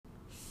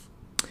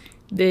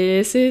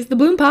This is the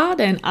Bloom Pod,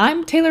 and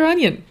I'm Tayler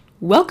Onion.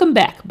 Welcome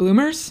back,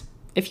 Bloomers.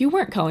 If you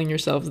weren't calling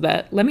yourselves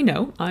that, let me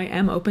know. I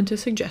am open to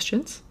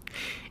suggestions.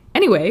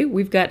 Anyway,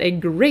 we've got a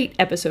great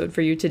episode for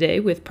you today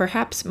with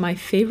perhaps my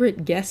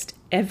favorite guest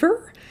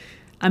ever.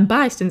 I'm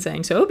biased in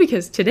saying so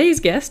because today's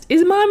guest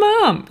is my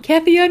mom,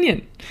 Cathy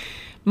Onion.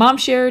 Mom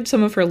shared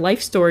some of her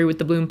life story with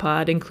the Bloom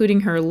Pod,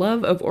 including her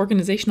love of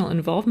organizational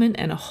involvement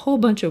and a whole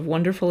bunch of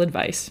wonderful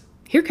advice.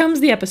 Here comes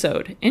the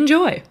episode.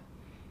 Enjoy!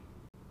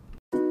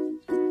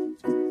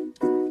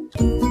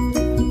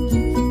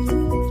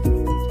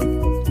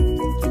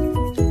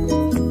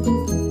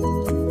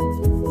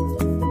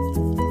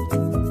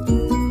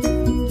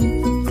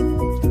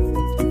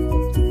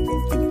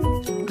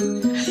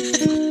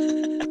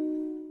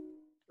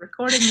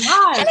 Recording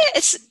live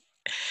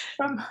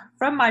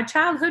from my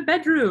childhood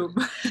bedroom.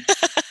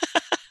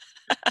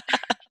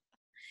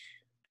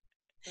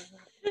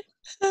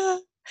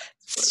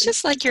 It's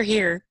just like you're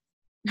here.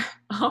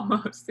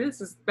 Almost.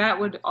 That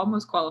would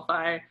almost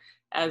qualify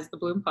as the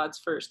Bloom Pod's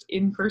first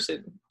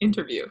in-person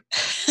interview.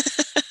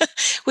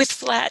 With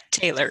flat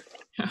Tayler.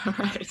 All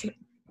right.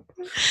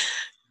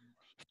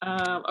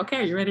 Okay,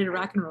 are you ready to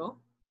rock and roll?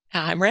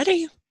 I'm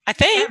ready, I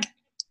think.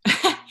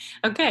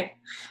 Okay.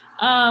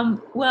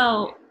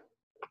 Well,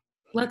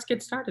 let's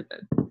get started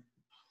then.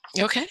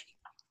 Okay.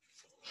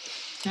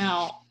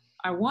 Now,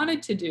 I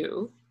wanted to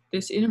do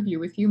this interview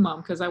with you, Mom,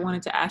 because I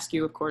wanted to ask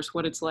you, of course,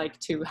 what it's like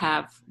to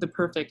have the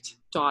perfect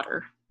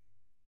daughter.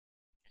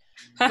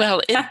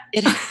 Well,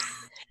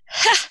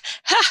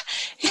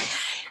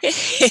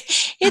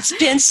 it's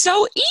been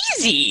so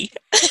easy.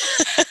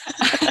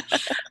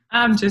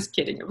 I'm just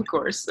kidding, of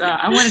course.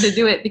 I wanted to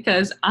do it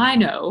because I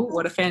know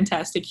what a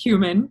fantastic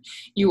human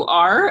you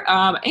are,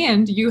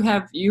 and you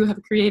have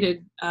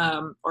created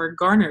or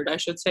garnered, I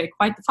should say,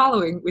 quite the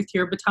following with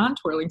your baton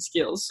twirling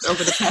skills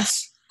over the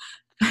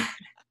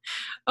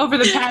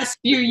past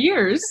few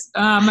years.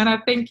 And I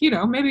think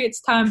maybe it's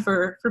time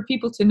for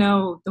people to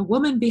know the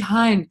woman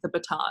behind the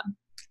baton.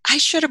 I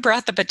should have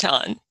brought the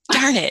baton.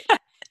 Darn it!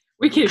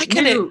 we could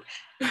get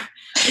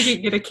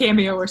a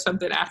cameo or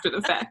something after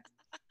the fact.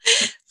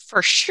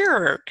 For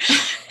sure.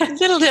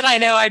 Little did I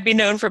know I'd be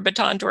known for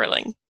baton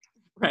twirling.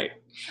 Right.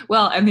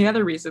 Well, and the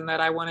other reason that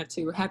I wanted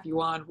to have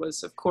you on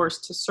was, of course,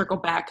 to circle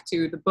back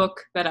to the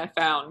book that I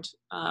found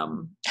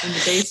in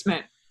the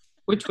basement,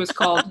 which was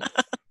called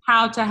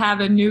How to Have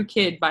a New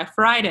Kid by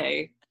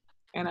Friday.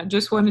 And I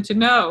just wanted to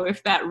know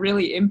if that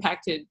really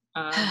impacted,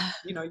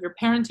 your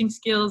parenting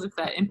skills, if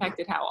that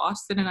impacted how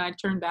Austin and I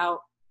turned out.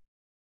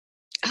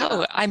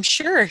 Oh, I'm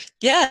sure.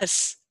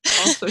 Yes.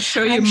 Also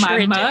show you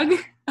my mug.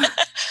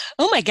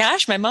 Oh my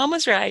gosh, my mom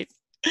was right.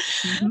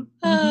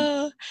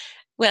 Mm-hmm.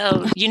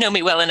 Well, you know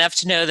me well enough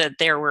to know that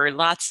there were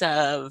lots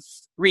of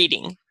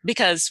reading,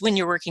 because when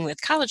you're working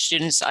with college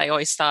students, I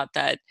always thought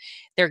that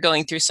they're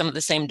going through some of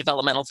the same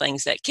developmental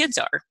things that kids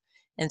are.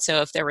 And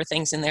so if there were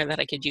things in there that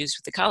I could use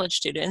with the college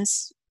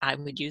students, I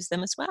would use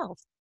them as well.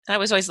 I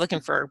was always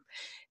looking for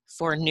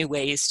new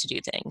ways to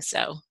do things.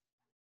 So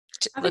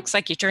it looks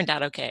like you turned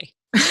out okay.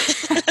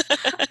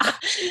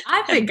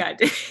 I think I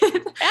did.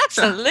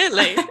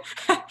 Absolutely.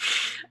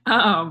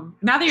 Now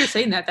that you're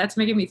saying that, that's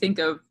making me think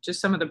of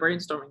just some of the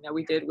brainstorming that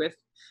we did with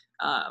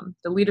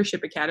the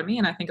Leadership Academy.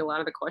 And I think a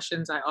lot of the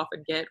questions I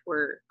often get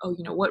were,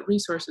 what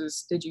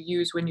resources did you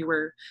use when you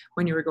were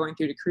going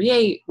through to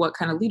create? What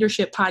kind of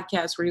leadership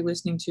podcasts were you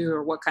listening to?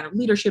 Or what kind of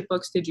leadership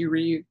books did you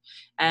read?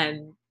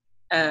 And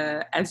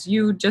as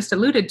you just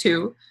alluded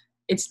to,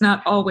 it's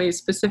not always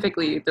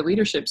specifically the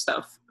leadership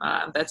stuff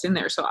that's in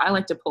there. So I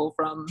like to pull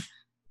from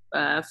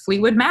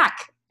Fleetwood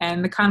Mac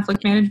and the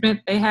conflict management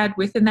they had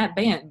within that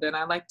band. And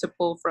I like to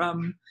pull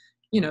from,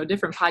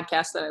 different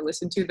podcasts that I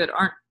listen to that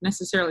aren't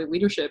necessarily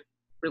leadership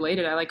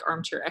related. I like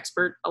Armchair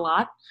Expert a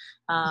lot,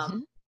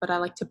 but I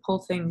like to pull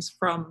things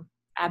from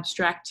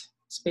abstract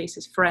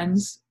spaces.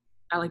 Friends,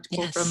 I like to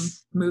pull from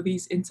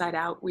movies. Inside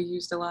Out, we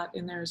used a lot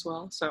in there as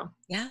well. So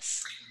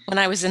yes, when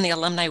I was in the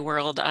alumni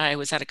world, I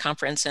was at a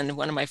conference, and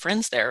one of my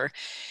friends there,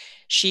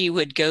 she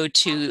would go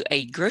to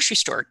a grocery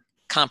store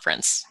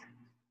conference,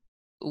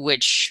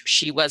 which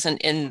she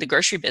wasn't in the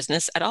grocery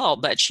business at all,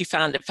 but she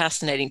found it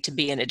fascinating to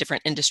be in a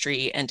different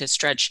industry and to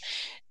stretch.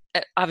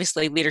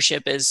 Obviously,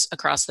 leadership is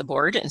across the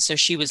board. And so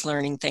she was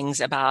learning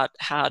things about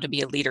how to be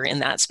a leader in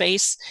that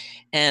space.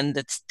 And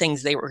the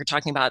things they were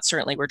talking about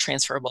certainly were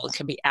transferable and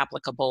could be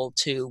applicable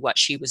to what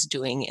she was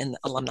doing in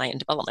alumni and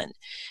development.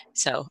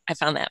 So I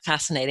found that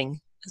fascinating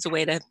as a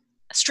way to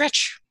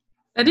stretch.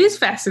 That is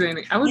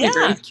fascinating. I would be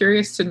very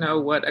curious to know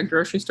what a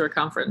grocery store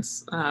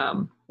conference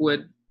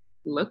would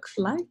look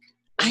like.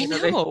 I know. Are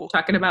they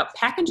talking about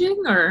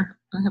packaging, or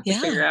I have to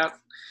figure out?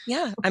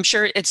 Yeah, I'm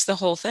sure it's the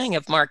whole thing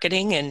of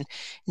marketing and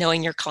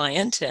knowing your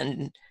client,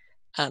 and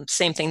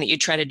same thing that you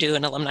try to do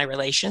in alumni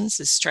relations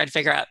is try to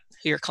figure out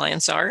who your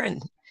clients are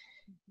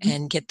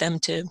and get them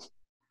to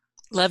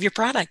love your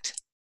product.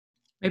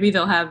 Maybe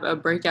they'll have a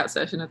breakout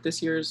session at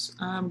this year's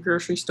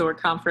grocery store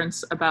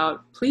conference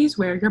about please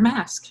wear your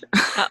mask.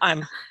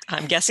 I'm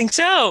guessing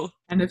so.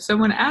 And if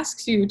someone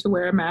asks you to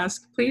wear a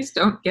mask, please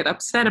don't get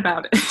upset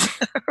about it.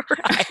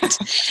 Right,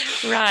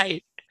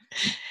 right.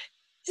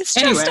 It's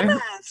just a Anyway,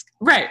 mask.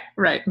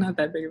 right. Not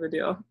that big of a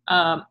deal.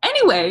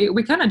 Anyway,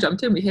 we kind of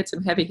jumped in. We hit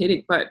some heavy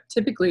hitting, but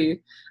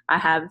typically I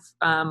have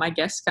my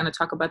guests kind of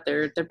talk about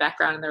their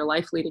background and their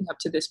life leading up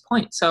to this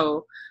point.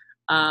 So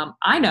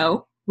I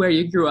know where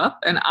you grew up,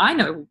 and I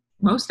know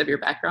most of your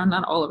background,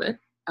 not all of it.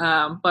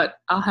 But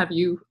I'll have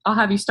you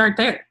start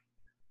there.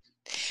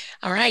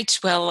 All right.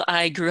 Well,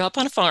 I grew up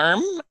on a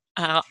farm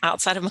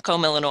outside of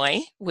Macomb,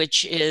 Illinois,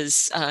 which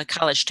is a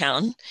college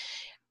town,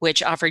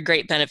 which offered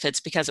great benefits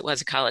because it was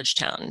a college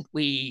town.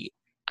 We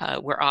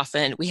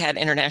had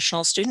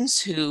international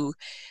students who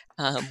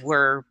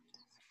were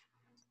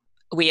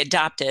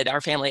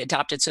our family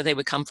adopted, so they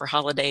would come for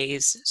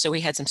holidays. So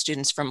we had some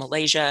students from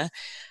Malaysia,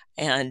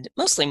 and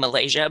mostly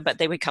Malaysia, but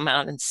they would come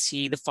out and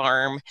see the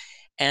farm.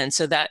 And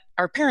so that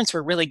our parents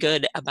were really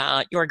good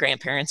about, your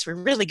grandparents were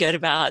really good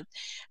about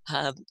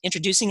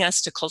introducing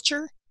us to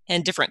culture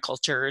and different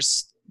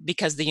cultures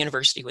because the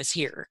university was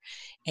here.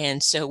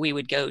 And so we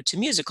would go to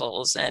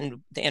musicals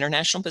and the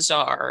International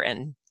Bazaar,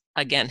 and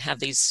again, have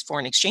these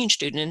foreign exchange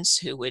students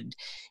who would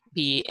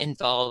be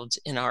involved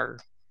in our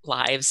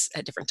lives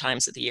at different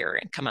times of the year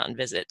and come out and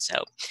visit.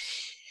 So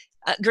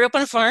grew up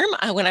on a farm.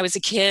 When I was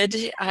a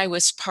kid, I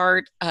was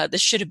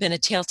this should have been a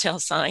telltale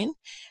sign.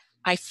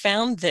 I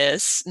found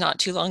this not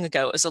too long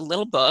ago. It was a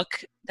little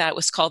book that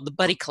was called the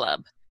Buddy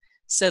Club.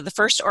 So the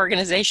first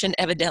organization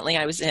evidently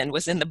I was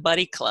in the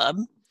Buddy Club,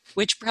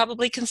 which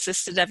probably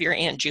consisted of your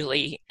Aunt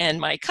Julie and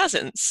my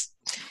cousins.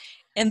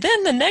 And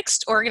then the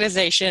next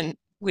organization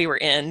we were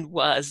in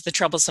was the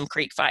Troublesome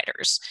Creek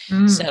Fighters.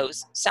 So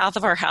south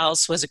of our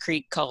house was a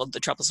creek called the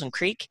Troublesome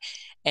Creek,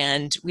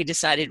 and we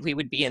decided we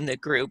would be in the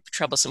group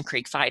Troublesome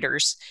Creek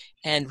Fighters,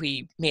 and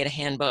we made a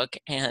handbook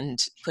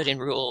and put in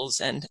rules,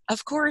 and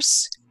of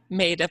course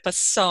made up a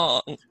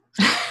song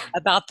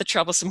about the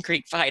Troublesome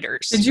Creek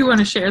Fighters. Did you want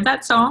to share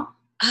that song?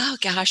 Oh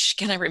gosh,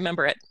 can I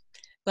remember it?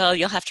 Well,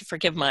 you'll have to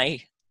forgive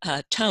my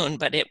tone,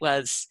 but it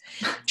was,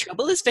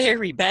 trouble is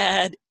very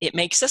bad. It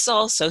makes us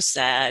all so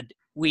sad.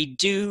 We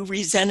do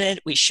resent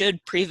it. We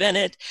should prevent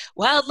it.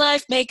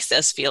 Wildlife makes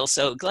us feel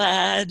so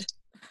glad.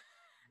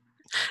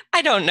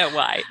 I don't know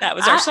why. That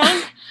was our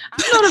song.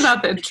 I've known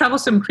about the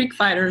Troublesome Creek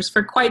Fighters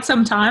for quite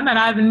some time, and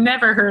I've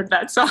never heard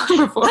that song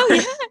before. Oh,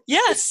 yeah.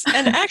 Yes.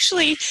 And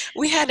actually,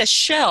 we had a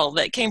shell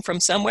that came from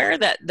somewhere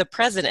that the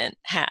president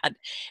had.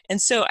 And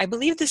so I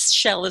believe this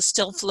shell is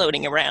still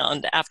floating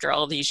around after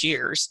all these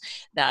years,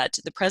 that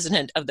the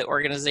president of the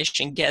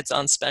organization gets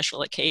on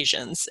special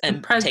occasions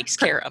and takes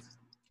care of.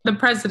 The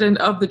president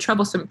of the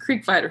Troublesome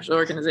Creek Fighters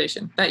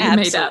organization that you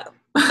made up.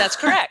 That's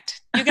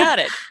correct. You got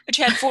it. Which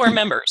had 4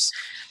 members.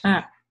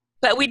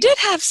 But we did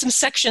have some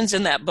sections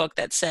in that book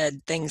that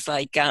said things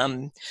like,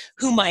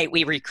 who might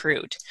we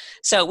recruit?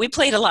 So we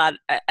played a lot.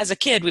 As a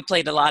kid, we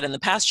played a lot in the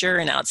pasture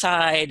and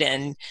outside,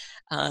 and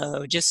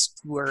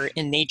just were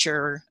in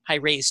nature. I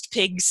raised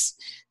pigs.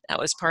 That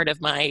was part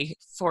of my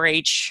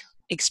 4-H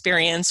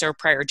experience, or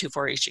prior to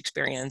 4-H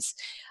experience.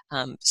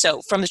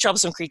 So from the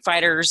Troublesome Creek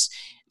Fighters,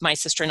 my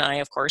sister and I,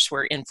 of course,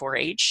 were in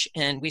 4-H,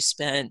 and we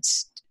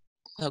spent,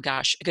 a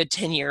good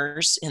 10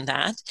 years in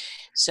that.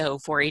 So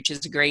 4-H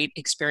is a great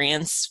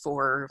experience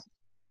for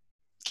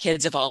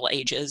kids of all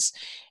ages.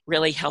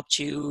 Really helped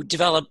you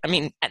develop. I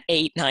mean, at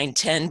 8, 9,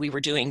 10, we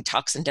were doing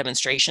talks and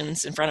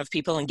demonstrations in front of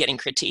people and getting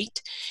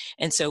critiqued.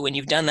 And so when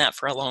you've done that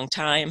for a long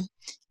time,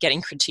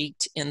 getting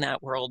critiqued in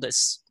that world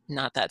is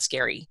not that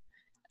scary.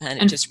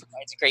 And it just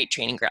provides a great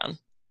training ground.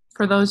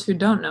 For those who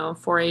don't know,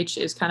 4-H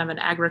is kind of an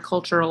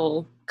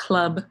agricultural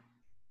club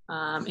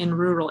in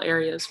rural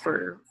areas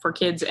for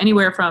kids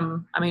anywhere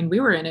from, I mean,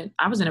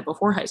 I was in it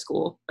before high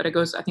school, but it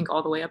goes, I think,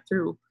 all the way up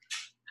through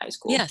high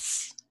school.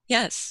 Yes.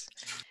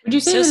 Would you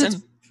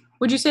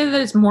say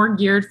that it's more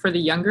geared for the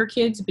younger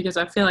kids? Because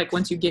I feel like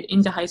once you get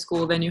into high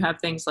school, then you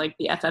have things like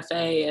the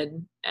FFA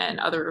and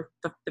other,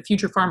 the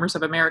Future Farmers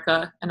of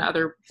America and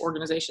other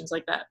organizations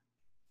like that.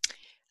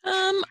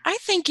 I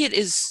think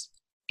it's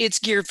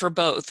geared for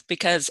both,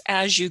 because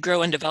as you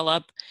grow and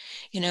develop,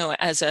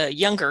 as a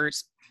younger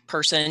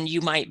person,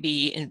 you might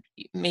be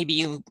maybe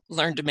you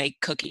learn to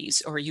make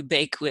cookies, or you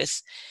bake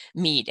with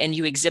meat and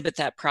you exhibit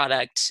that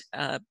product.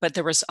 But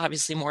there was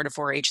obviously more to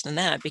 4-H than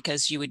that,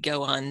 because you would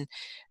go on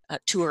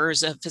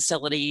tours of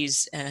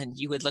facilities and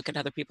you would look at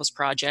other people's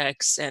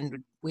projects,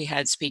 and we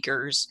had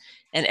speakers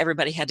and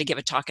everybody had to give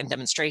a talk and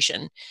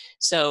demonstration.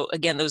 So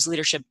again, those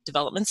leadership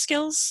development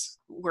skills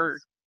were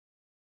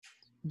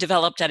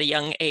developed at a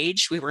young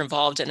age. We were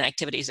involved in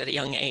activities at a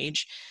young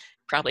age,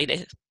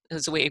 probably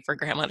as a way for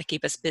grandma to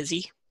keep us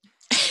busy.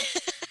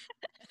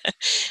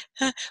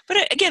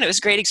 But again, it was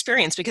a great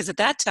experience, because at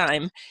that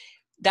time,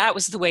 that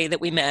was the way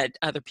that we met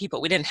other people.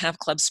 We didn't have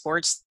club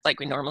sports like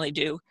we normally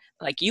do,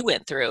 like you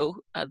went through.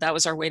 That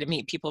was our way to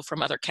meet people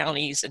from other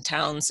counties and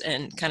towns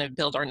and kind of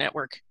build our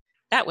network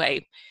that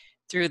way.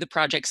 through the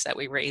projects that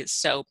we raised.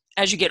 So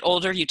as you get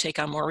older, you take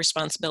on more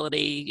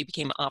responsibility. You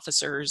became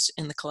officers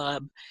in the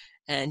club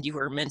and you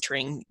were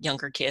mentoring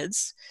younger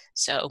kids.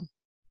 So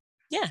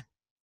yeah,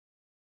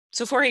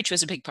 so 4-H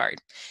was a big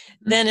part.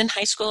 Then in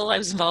high school, I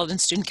was involved in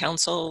student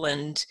council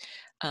and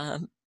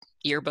um,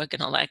 yearbook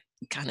and all that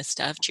kind of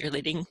stuff,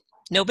 cheerleading.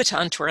 No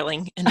baton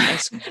twirling in high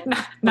school,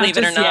 Not believe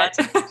it or just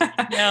not.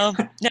 yet. No,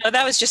 no,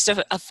 that was just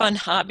a fun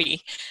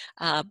hobby.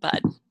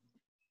 But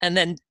and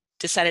then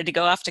decided to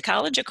go off to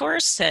college, of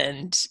course,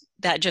 and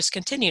that just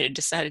continued.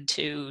 Decided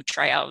to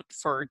try out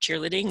for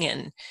cheerleading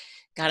and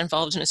got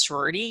involved in a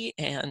sorority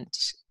and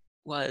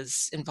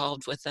was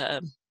involved with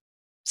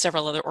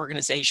several other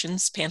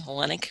organizations,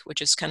 Panhellenic,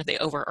 which is kind of the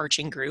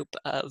overarching group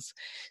of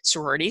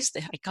sororities.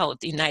 I call it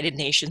the United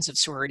Nations of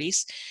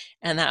Sororities.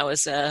 And that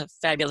was a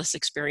fabulous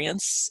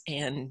experience.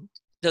 And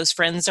those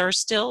friends are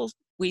still,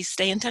 we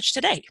stay in touch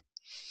today.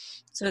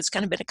 So it's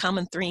kind of been a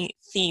common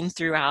theme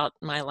throughout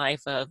my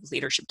life of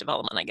leadership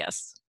development, I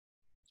guess.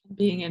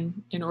 Being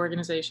in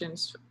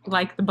organizations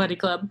like the Buddy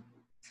Club,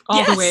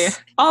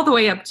 Yes, all the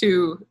way up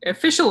to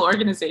official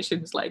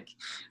organizations like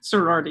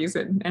sororities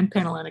and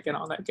Panhellenic and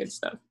all that good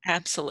stuff.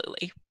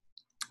 absolutely.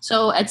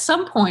 So at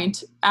some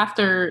point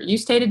after you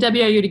stayed at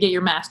WIU to get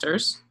your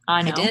master's, I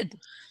I know, did.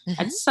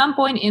 Mm-hmm. at some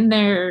point in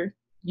there,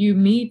 you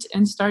meet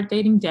and start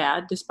dating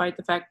Dad, despite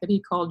the fact that he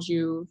called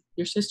you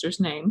your sister's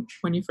name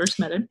when you first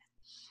met him.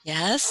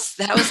 Yes,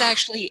 that was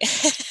actually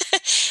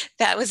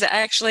that was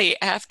actually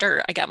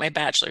after I got my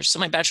bachelor's. So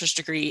my bachelor's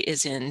degree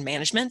is in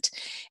management,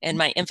 and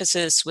my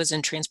emphasis was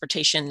in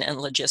transportation and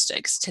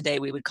logistics. Today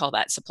we would call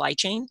that supply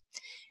chain.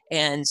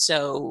 And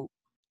so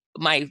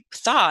my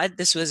thought,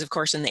 this was of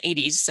course in the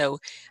 80s, so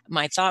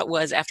my thought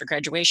was after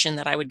graduation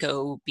that I would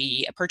go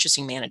be a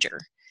purchasing manager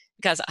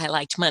because I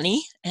liked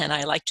money and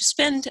I like to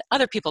spend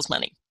other people's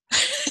money.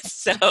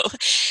 So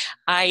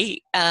I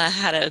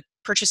had a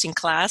purchasing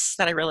class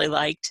that I really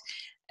liked.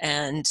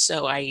 And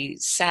so I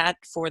sat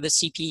for the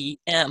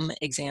CPM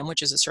exam,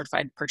 which is a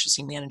certified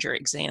purchasing manager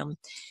exam.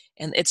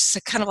 And it's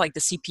kind of like the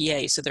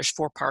CPA. So there's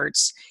 4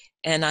 parts.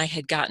 And I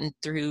had gotten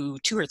through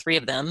 2 or 3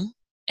 of them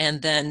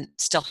and then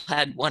still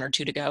had 1 or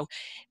 2 to go.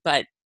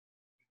 But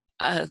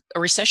a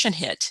recession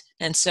hit.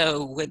 And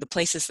so with the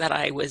places that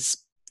I was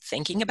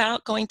thinking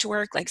about going to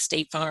work, like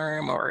State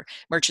Farm or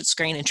Merchants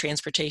Grain and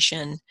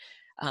Transportation,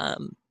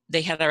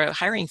 they had a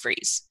hiring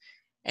freeze.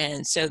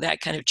 And so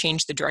that kind of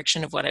changed the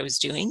direction of what I was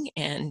doing.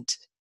 And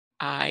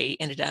I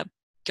ended up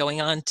going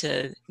on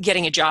to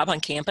getting a job on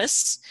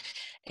campus.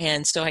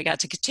 And so I got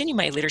to continue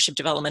my leadership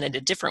development in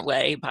a different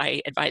way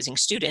by advising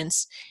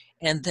students.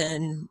 And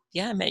then,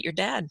 yeah, I met your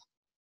dad.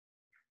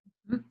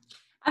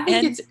 I think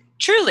And it's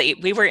truly,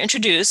 we were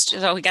introduced.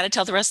 So we got to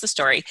tell the rest of the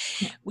story.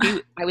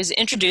 I was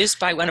introduced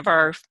by one of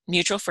our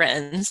mutual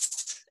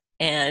friends,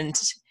 and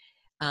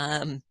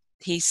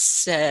he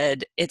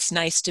said, "It's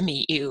nice to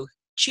meet you,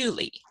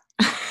 Julie."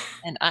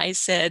 And I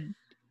said,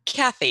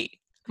 "Cathy,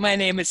 my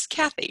name is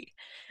Cathy."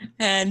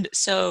 And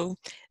so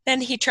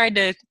then he tried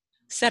to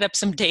set up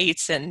some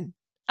dates, and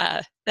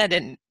that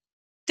didn't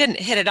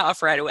hit it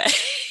off right away.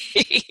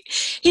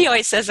 He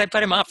always says I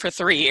put him off for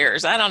 3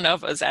 years. I don't know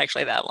if it was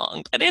actually that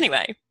long, but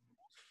anyway,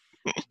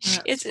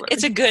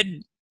 it's a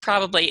good,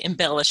 probably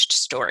embellished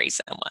story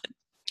somewhat.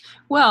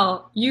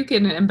 well, you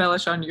can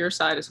embellish on your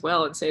side as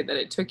well and say that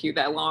it took you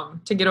that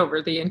long to get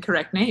over the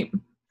incorrect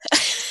name.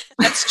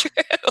 That's true.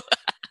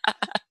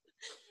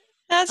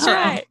 That's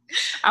right.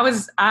 I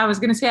was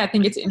going to say, I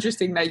think it's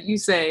interesting that you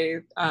say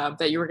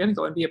that you were going to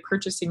go and be a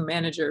purchasing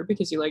manager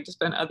because you like to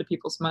spend other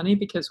people's money.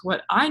 Because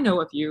what I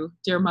know of you,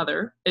 dear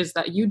mother, is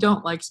that you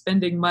don't like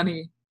spending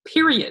money,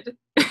 period.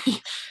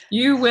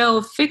 You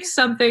will fix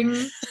something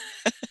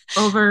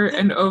over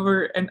and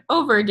over and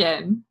over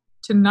again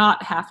to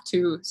not have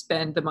to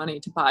spend the money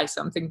to buy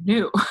something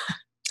new.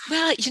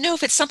 Well,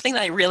 if it's something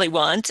that I really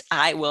want,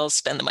 I will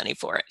spend the money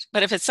for it.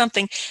 But if it's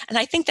something, and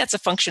I think that's a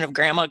function of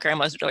grandma.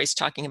 Grandma's always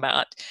talking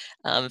about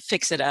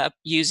fix it up,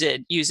 use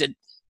it,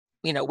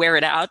 wear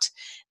it out.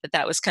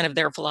 That was kind of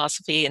their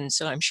philosophy. And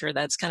so I'm sure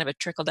that's kind of a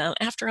trickle down.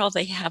 After all,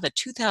 they have a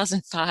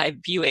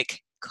 2005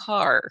 Buick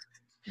car,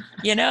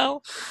 you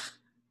know?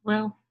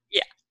 Well,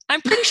 Yeah,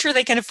 I'm pretty sure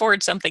they can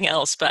afford something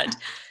else, but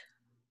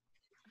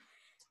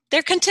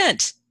they're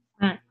content.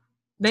 right.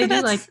 They So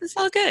do like it's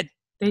all good.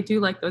 they do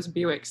like those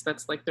Buicks.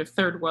 That's like their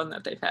third one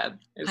that they've had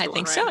is I the one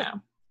think right so.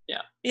 now.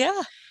 Yeah.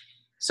 Yeah.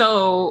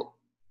 So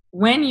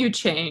when you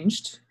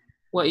changed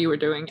what you were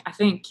doing, I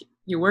think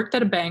you worked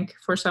at a bank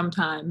for some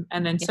time,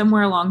 and then Yeah.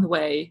 somewhere along the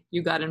way,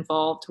 you got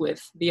involved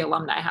with the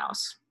alumni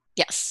house.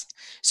 Yes.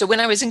 So when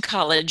I was in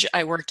college,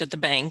 I worked at the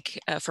bank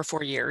for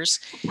 4 years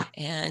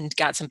and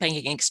got some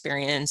banking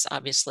experience,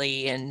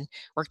 obviously, and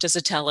worked as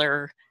a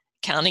teller,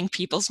 counting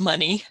people's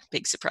money.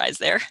 Big surprise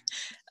there.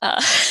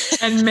 Uh,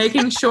 And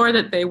making sure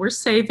that they were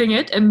saving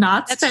it and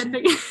not that's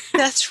spending it.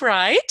 that's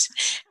right.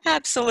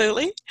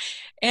 Absolutely.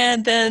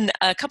 And then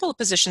a couple of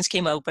positions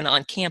came open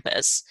on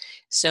campus.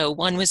 So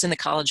one was in the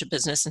College of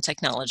Business and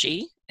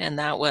Technology, and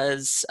that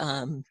was,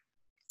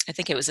 I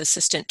think it was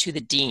assistant to the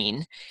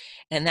dean.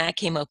 And that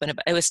came open,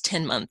 it was a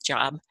 10-month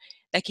job.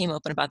 that came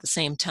open about the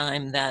same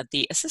time that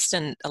the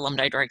assistant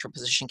alumni director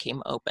position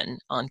came open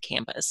on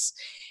campus.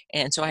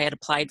 And so I had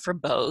applied for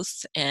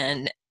both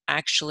and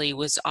actually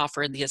was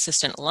offered the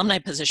assistant alumni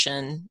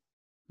position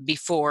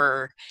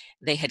before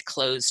they had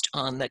closed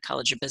on the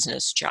College of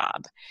Business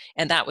job.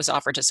 And that was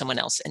offered to someone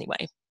else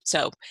anyway.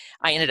 So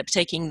I ended up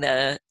taking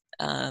the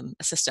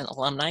assistant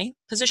alumni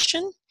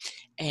position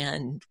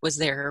and was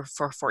there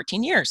for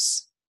 14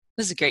 years.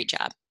 It was a great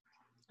job.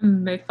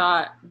 And they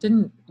thought,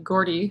 didn't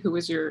Gordy, who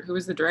was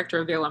the director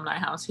of the alumni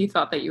house, he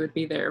thought that you would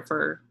be there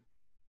for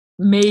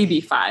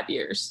maybe 5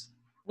 years.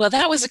 Well,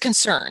 that was a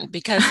concern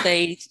because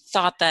they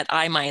thought that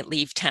I might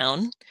leave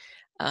town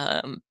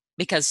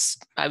because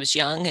I was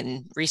young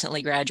and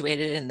recently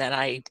graduated, and that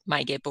I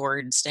might get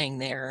bored staying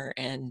there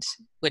and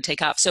would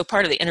take off. So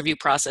part of the interview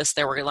process,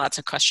 there were lots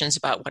of questions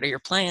about what are your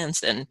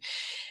plans and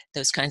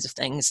those kinds of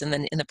things. And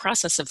then in the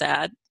process of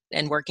that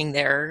and working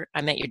there,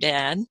 I met your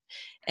dad,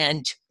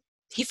 and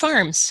he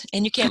farms,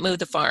 and you can't move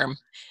the farm.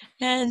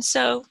 And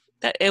so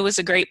it was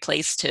a great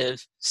place to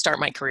start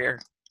my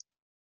career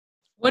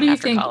What do you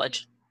after think?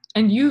 college.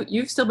 And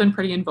you've still been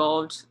pretty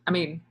involved. I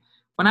mean,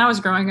 when I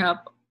was growing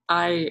up,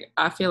 I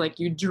feel like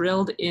you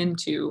drilled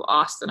into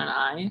Austin and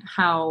I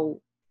how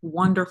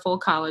wonderful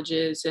college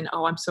is, and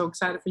oh, I'm so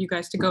excited for you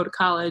guys to go to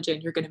college,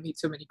 and you're going to meet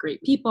so many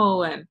great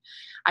people. And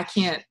I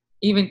can't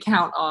even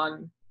count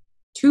on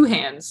two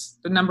hands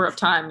the number of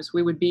times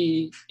we would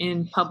be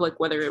in public,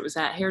 whether it was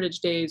at Heritage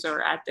Days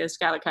or at the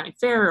Schuyler County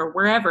Fair or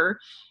wherever,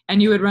 and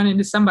you would run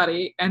into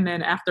somebody, and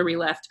then after we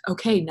left,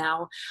 okay,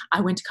 now I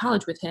went to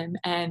college with him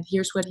and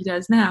here's what he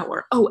does now,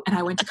 or oh, and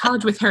I went to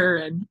college with her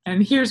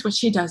and here's what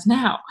she does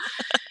now.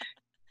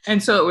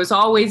 And so it was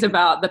always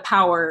about the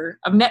power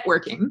of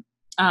networking.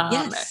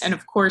 Yes. And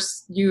of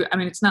course,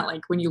 it's not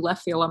like when you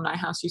left the alumni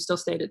house, you still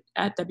stayed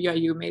at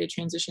WIU, made a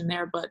transition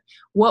there. But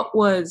what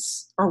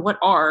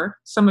are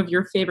some of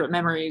your favorite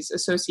memories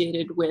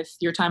associated with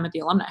your time at the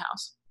alumni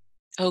house?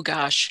 Oh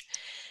gosh,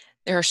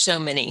 there are so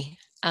many.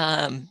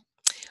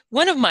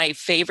 One of my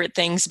favorite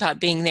things about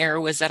being there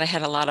was that I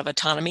had a lot of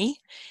autonomy,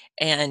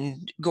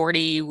 and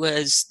Gordy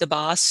was the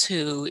boss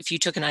who, if you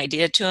took an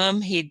idea to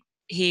him,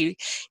 he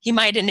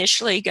might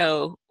initially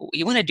go,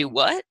 "You want to do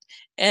what?"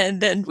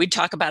 And then we'd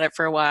talk about it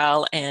for a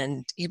while,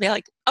 and he'd be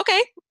like,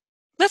 "Okay,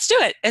 let's do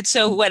it." And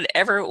so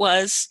whatever it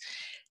was,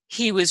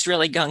 he was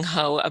really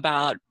gung-ho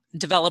about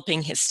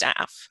developing his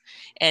staff.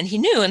 And he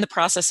knew in the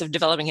process of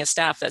developing his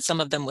staff that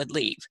some of them would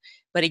leave.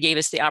 But he gave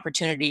us the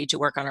opportunity to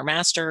work on our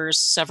masters.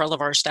 Several of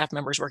our staff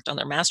members worked on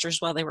their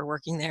masters while they were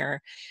working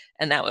there.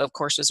 And that, of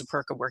course, was a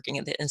perk of working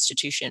at the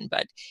institution.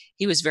 But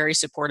he was very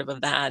supportive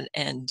of that,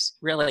 and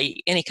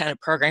really any kind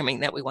of programming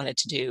that we wanted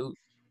to do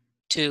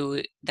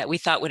that we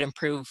thought would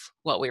improve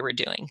what we were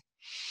doing,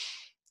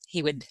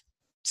 he would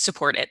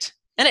support it.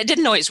 And it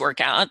didn't always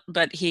work out,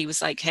 but he was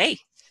like, "Hey,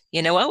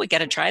 you know what? We got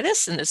to try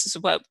this, and this is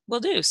what we'll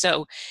do."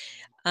 So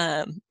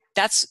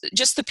that's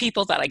just the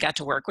people that I got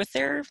to work with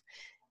there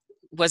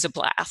was a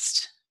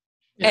blast.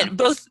 Yeah. And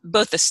both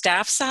the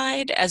staff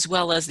side as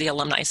well as the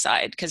alumni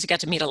side, because you got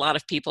to meet a lot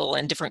of people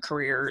in different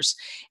careers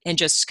and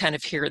just kind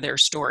of hear their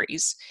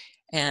stories.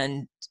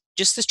 And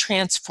just this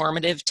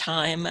transformative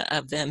time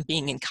of them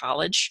being in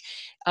college.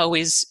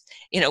 Always,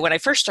 when I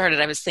first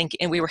started, I was thinking,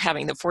 and we were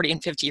having the 40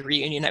 and 50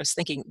 reunion, I was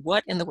thinking,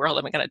 what in the world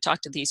am I going to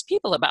talk to these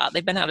people about?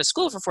 They've been out of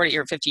school for 40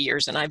 or 50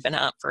 years, and I've been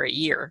out for a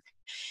year.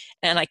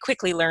 And I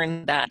quickly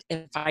learned that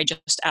if I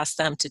just asked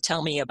them to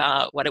tell me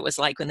about what it was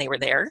like when they were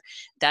there,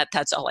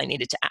 that's all I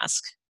needed to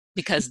ask,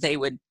 because they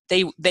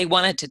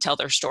wanted to tell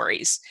their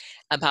stories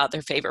about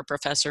their favorite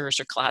professors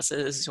or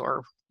classes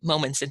or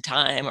moments in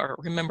time, or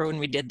remember when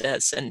we did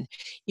this, and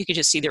you could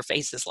just see their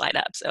faces light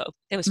up. So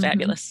it was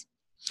fabulous.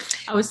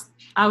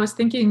 I was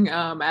thinking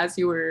as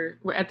you were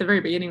at the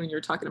very beginning when you were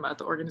talking about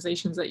the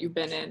organizations that you've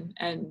been in,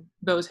 and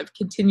those have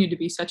continued to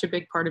be such a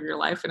big part of your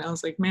life. And I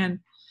was like, man,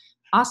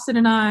 Austin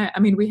and I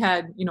mean, we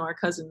had, our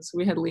cousins,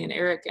 we had Lee and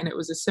Eric, and it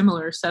was a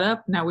similar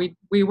setup. Now we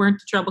weren't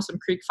the Troublesome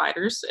Creek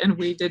fighters, and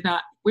we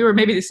were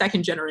maybe the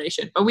second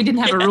generation, but we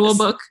didn't have a rule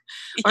book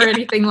or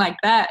anything like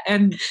that.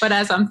 But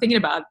as I'm thinking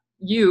about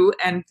you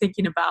and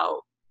thinking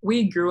about,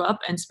 we grew up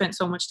and spent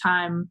so much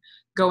time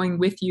going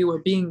with you or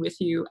being with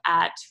you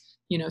at,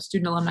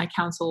 student alumni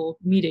council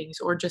meetings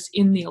or just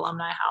in the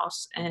alumni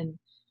house. And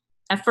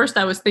at first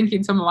I was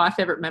thinking some of my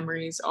favorite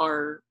memories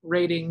are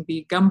raiding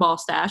the gumball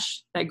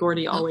stash that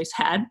Gordy always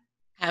had.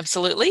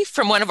 Absolutely.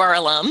 From one of our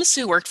alums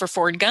who worked for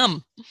Ford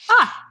Gum.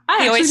 I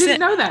actually didn't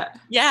know that.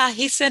 Yeah,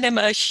 he sent him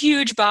a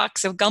huge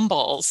box of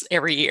gumballs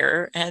every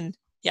year. And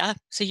yeah,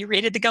 so you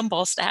raided the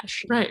gumball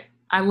stash. Right.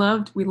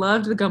 We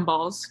loved the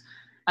gumballs.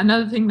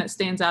 Another thing that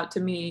stands out to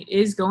me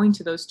is going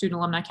to those student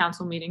alumni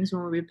council meetings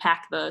when we would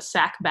pack the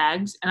sack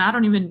bags.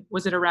 And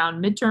was it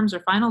around midterms or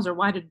finals, or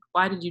why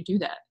did you do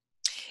that?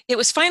 It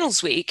was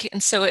finals week,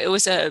 and so it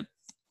was a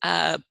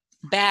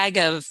bag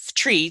of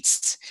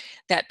treats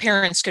that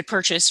parents could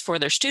purchase for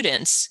their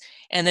students,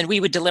 and then we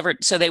would deliver.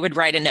 So they would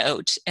write a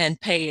note and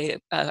pay.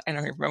 I don't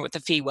even remember what the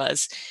fee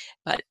was,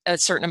 but a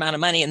certain amount of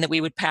money, and then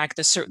we would pack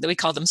we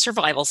call them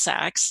survival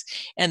sacks,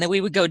 and then we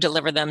would go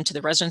deliver them to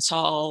the residence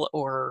hall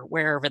or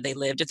wherever they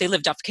lived. If they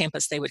lived off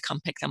campus, they would come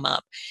pick them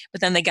up.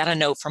 But then they got a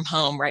note from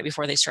home right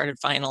before they started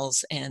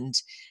finals, and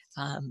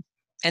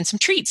some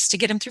treats to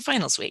get them through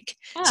finals week.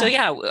 Yeah. So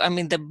yeah, I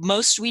mean, the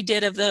most we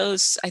did of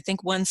those, I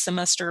think one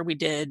semester we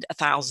did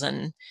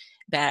 1,000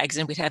 bags,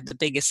 and we'd have the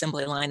big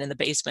assembly line in the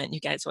basement. You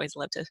guys always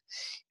love to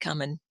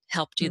come and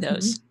help do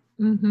those.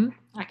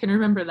 I can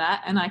remember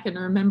that, and I can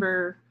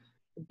remember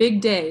the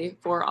big day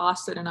for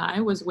Austin and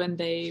I was when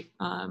they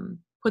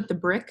put the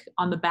brick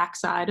on the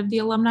backside of the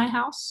alumni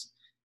house,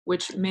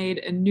 which made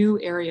a new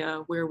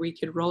area where we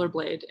could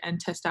rollerblade and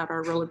test out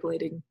our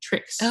rollerblading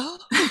tricks. Oh,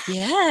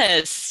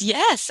 yes.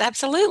 Yes,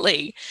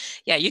 absolutely.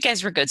 Yeah, you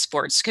guys were good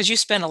sports because you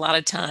spent a lot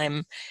of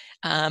time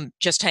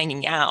just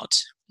hanging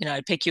out.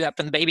 I'd pick you up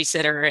in the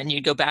babysitter and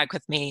you'd go back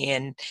with me,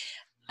 and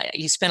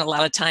you spent a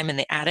lot of time in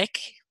the attic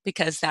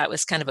because that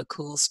was kind of a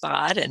cool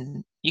spot,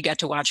 and you got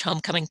to watch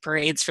homecoming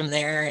parades from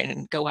there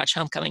and go watch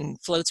homecoming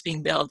floats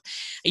being built.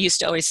 I used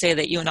to always say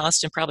that you and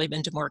Austin probably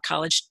been to more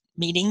college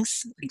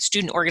meetings, like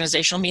student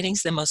organizational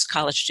meetings, than most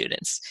college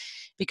students,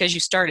 because you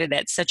started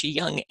at such a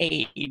young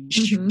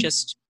age,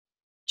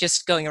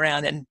 just going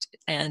around,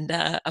 and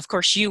of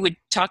course you would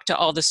talk to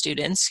all the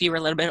students. You were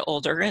a little bit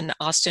older, and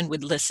Austin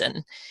would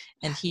listen,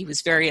 and he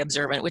was very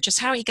observant, which is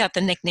how he got the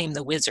nickname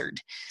the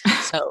Wizard.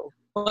 So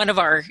one of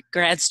our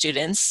grad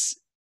students,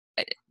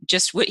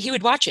 he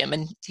would watch him,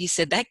 and he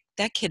said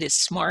that kid is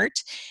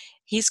smart.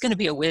 He's going to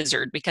be a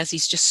wizard because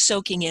he's just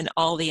soaking in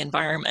all the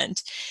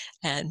environment.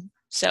 And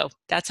so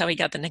that's how he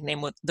got the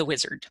nickname the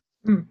Wizard.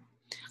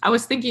 I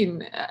was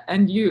thinking,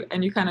 and you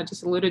kind of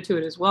just alluded to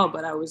it as well,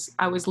 but I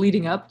was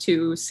leading up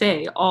to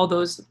say all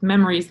those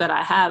memories that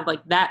I have,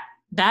 like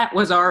that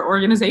was our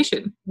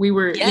organization. We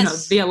were,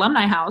 yes. The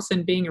alumni house,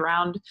 and being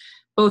around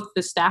both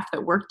the staff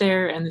that worked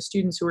there and the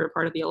students who were a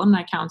part of the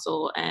alumni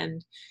council,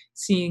 and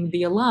seeing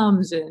the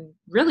alums, and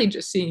really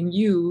just seeing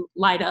you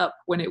light up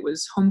when it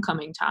was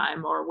homecoming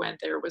time or when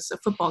there was a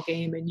football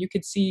game, and you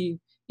could see,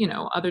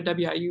 other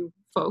WIU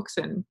folks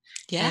and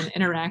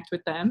interact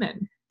with them.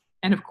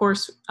 And of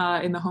course,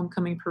 in the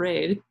homecoming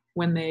parade,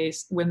 when the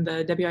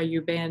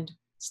WIU band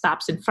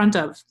stops in front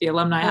of the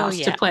alumni house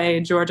to play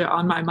Georgia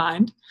on My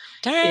Mind,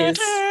 that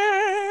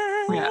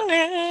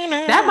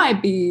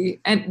might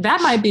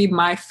be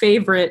my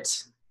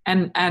favorite.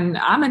 And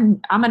I'm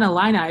an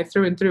Illini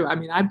through and through. I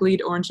mean, I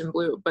bleed orange and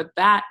blue, but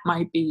that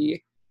might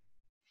be.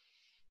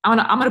 I'm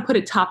gonna put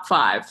it top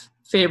 5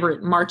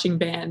 favorite marching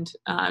band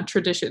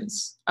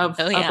traditions of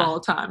all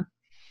time.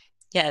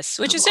 Yes,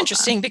 which is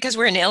interesting because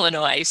we're in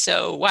Illinois.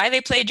 So why they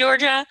play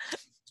Georgia?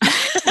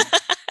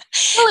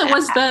 Well, it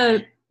was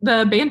the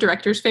band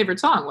director's favorite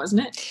song,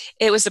 wasn't it?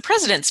 It was the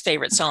president's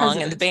favorite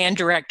song, and the band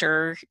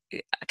director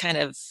kind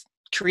of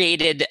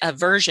created a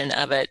version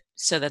of it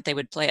so that they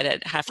would play it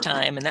at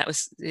halftime, and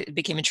it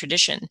became a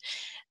tradition.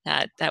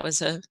 That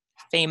was a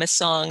famous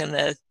song,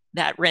 and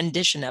that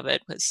rendition of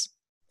it was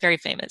very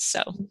famous.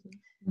 So,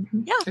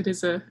 yeah, it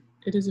is a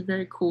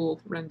very cool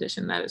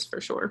rendition. That is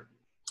for sure.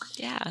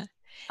 Yeah.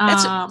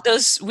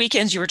 Those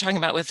weekends you were talking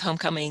about with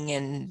homecoming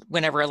and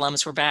whenever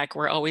alums were back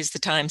were always the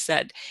times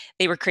that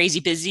they were crazy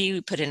busy.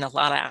 We put in a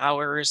lot of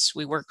hours.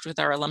 We worked with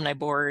our alumni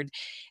board,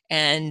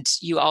 and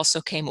you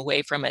also came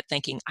away from it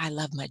thinking, I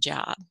love my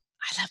job.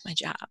 I love my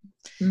job,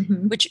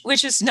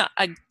 which is not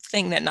a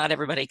thing that not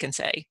everybody can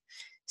say.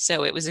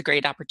 So it was a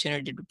great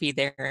opportunity to be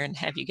there and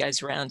have you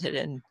guys around it.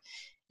 And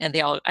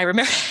they all, I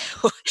remember,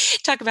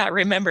 talk about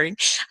remembering.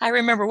 I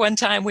remember one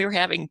time we were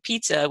having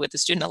pizza with the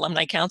Student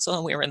Alumni Council,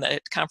 and we were in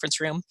the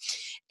conference room,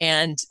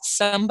 and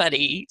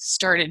somebody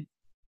started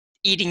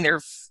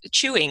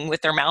chewing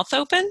with their mouth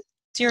open.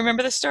 Do you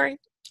remember the story?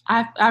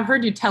 I've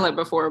heard you tell it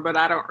before, but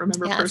I don't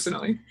remember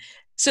personally.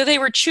 So they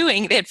were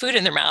chewing, they had food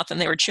in their mouth, and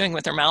they were chewing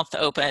with their mouth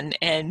open,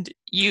 and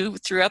you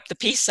threw up the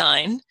peace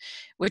sign,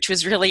 which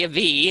was really a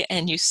V,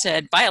 and you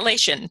said,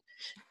 violation.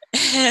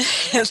 And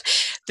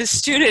the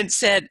student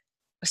said,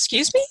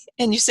 excuse me?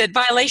 And you said,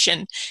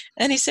 violation.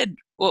 And he said,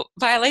 well,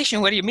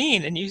 violation, what do you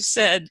mean? And you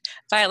said,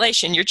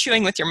 violation, you're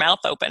chewing with your mouth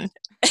open.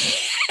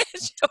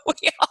 So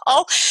we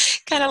all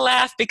kind of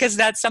laughed because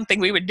that's something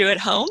we would do at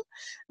home.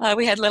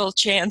 We had little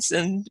chants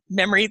and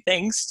memory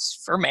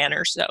things for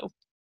manners, so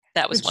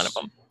that was one of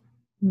them.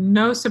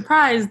 No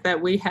surprise that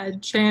we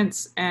had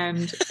chants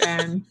and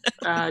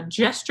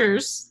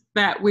gestures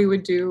that we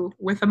would do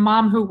with a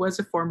mom who was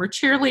a former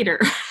cheerleader.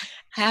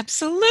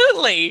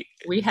 Absolutely.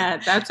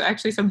 That's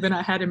actually something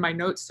I had in my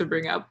notes to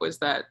bring up, was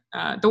that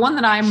the one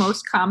that I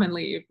most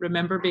commonly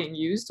remember being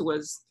used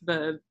was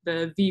the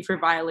V for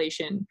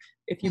violation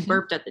if you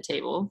burped at the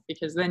table,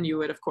 because then you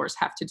would, of course,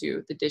 have to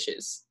do the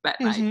dishes that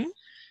night.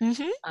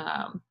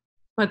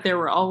 But there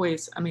were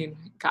always, I mean,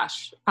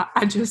 gosh,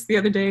 I just the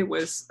other day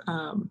was,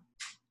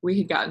 we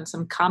had gotten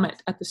some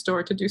Comet at the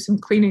store to do some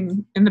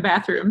cleaning in the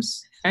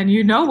bathrooms. And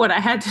you know what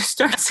I had to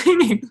start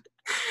singing.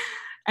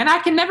 And I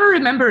can never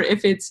remember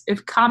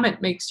if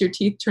Comet makes your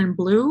teeth turn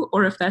blue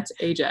or if that's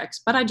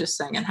Ajax, but I just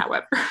sang it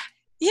however.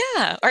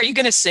 Yeah. Are you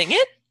going to sing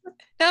it?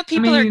 Now I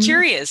people are mean,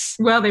 curious.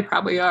 well, they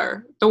probably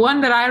are. The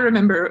one that I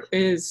remember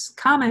is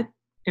Comet.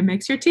 It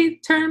makes your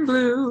teeth turn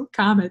blue.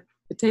 Comet.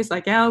 It tastes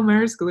like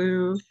Elmer's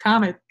glue.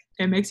 Comet.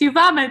 It makes you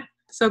vomit.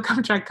 So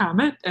come try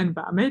Comet and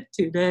vomit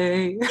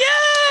today.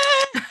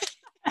 Yeah.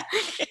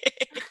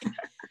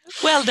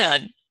 Well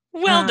done.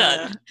 Well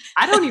done. Uh,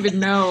 I don't even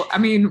know. I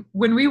mean,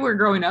 when we were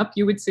growing up,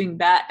 you would sing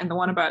that and the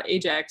one about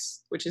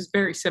Ajax, which is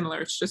very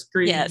similar. It's just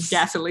green Yes.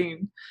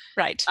 gasoline.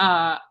 Right.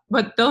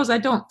 But those I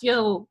don't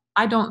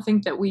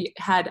think that we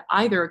had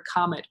either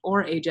Comet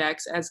or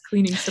Ajax as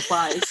cleaning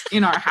supplies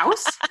in our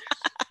house.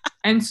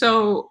 And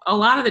so a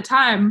lot of the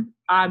time,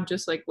 I'm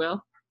just like,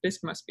 well,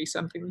 this must be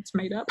something that's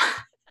made up.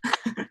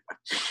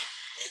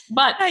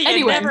 But You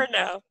anyway, never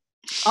know.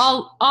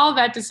 all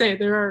that to say,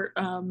 there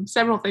are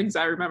several things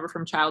I remember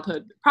from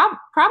childhood.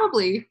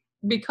 Probably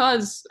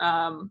because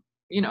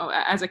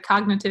as a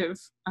cognitive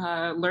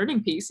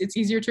learning piece, it's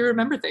easier to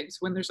remember things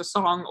when there's a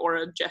song or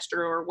a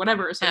gesture or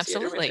whatever associated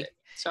with Absolutely. it.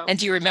 So And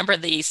do you remember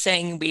the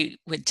saying we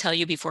would tell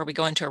you before we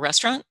go into a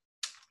restaurant?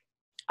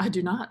 I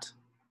do not.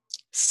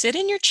 Sit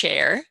in your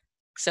chair.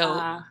 So,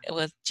 Uh,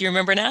 do you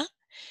remember now?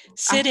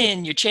 Sit I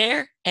in your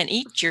chair and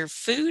eat your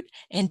food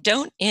and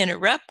don't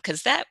interrupt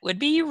because that would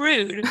be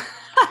rude.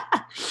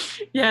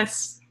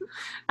 yes,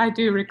 I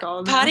do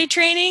recall now. Potty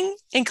training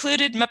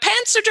included my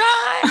pants are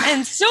dry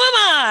and so am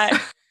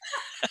I.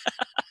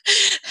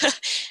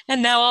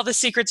 And now all the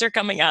secrets are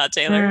coming out,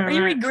 Tayler. Yeah, Are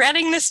you right.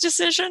 regretting this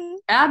decision?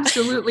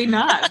 Absolutely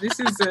not. This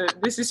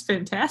is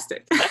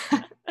fantastic.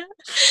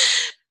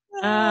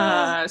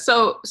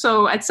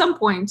 So at some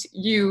point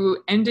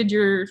you ended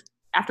your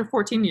after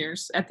 14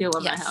 years at the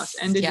alumni house,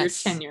 Yes, ended your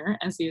yes, tenure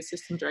as the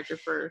assistant director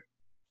for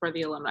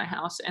the alumni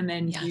house, and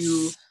then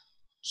you yes,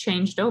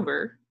 changed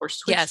over or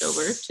switched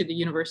over yes, to the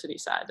university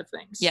side of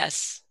things.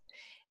 yes.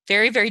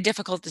 Very, very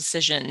difficult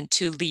decision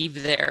to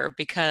leave there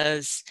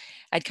because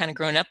I'd kind of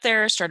grown up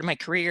there, started my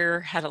career,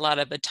 had a lot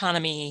of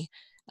autonomy,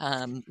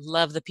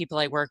 loved the people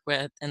I work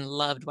with, and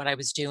loved what I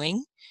was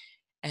doing.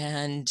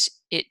 And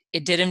it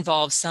did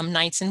involve some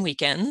nights and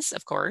weekends,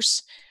 of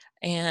course.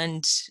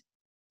 And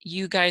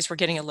you guys were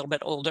getting a little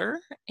bit older.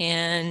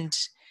 And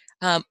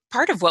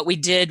part of what we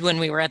did when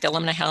we were at the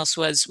alumni house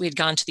was we had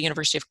gone to the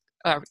University of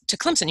to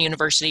Clemson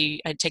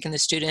University. I'd taken the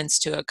students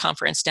to a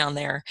conference down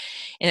there.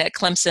 And at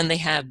Clemson, they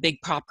have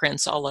big paw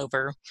prints all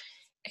over.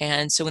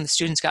 And so when the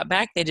students got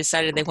back, they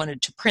decided they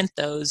wanted to print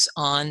those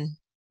on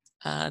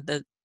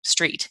the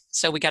street.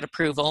 So we got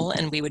approval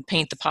and we would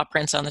paint the paw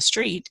prints on the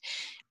street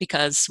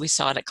because we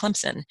saw it at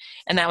Clemson.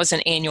 And that was an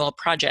annual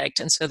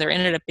project. And so there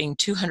ended up being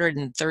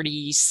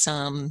 230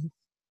 some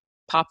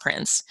paw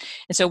prints.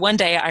 And so one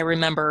day I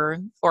remember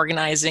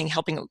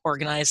helping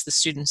organize the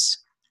students,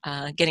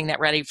 getting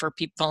that ready for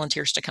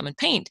volunteers to come and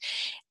paint,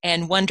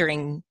 and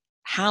wondering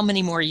how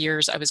many more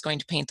years I was going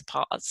to paint the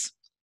paws.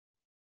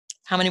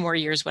 How many more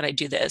years would I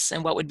do this,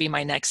 and what would be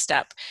my next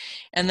step?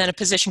 And then a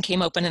position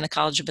came open in the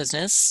College of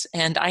Business,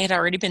 and I had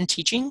already been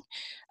teaching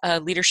a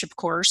leadership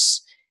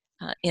course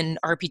in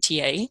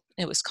RPTA.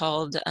 It was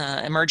called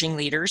Emerging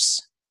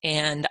Leaders.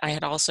 And I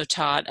had also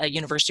taught a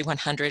University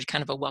 100,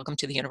 kind of a welcome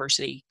to the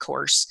university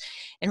course,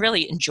 and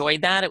really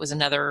enjoyed that. It was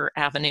another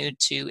avenue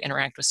to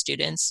interact with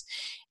students.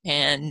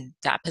 And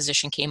that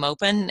position came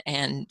open,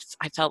 and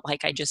I felt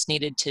like I just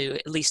needed to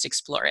at least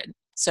explore it.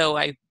 So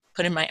I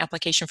put in my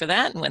application for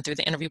that and went through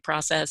the interview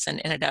process and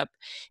ended up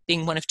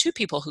being one of two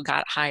people who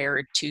got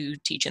hired to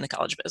teach in the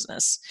College of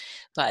Business.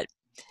 But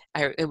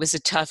it was a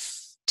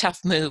tough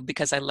move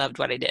because I loved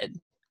what I did.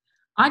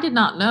 I did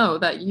not know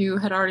that you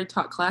had already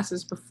taught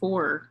classes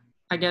before.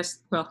 I guess,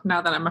 well,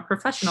 now that I'm a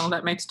professional,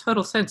 that makes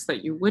total sense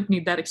that you would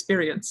need that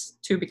experience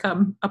to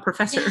become a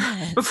professor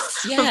Yes,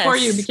 before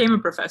you yes. became a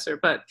professor.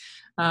 But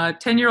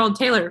 10-year-old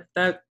Tayler,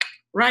 that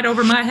right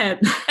over my head.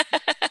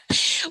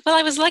 Well,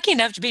 I was lucky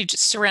enough to be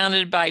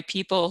surrounded by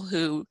people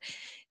who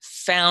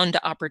found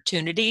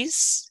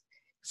opportunities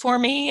for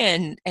me,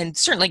 and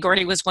certainly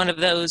Gordy was one of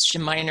those.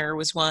 Jim Miner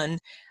was one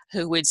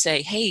who would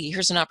say, "Hey,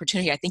 here's an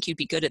opportunity. I think you'd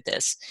be good at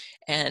this."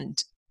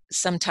 And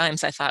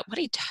sometimes I thought, what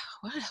are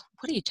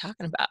you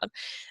talking about?"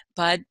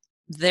 But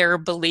their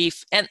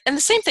belief, and the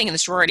same thing in the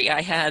sorority.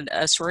 I had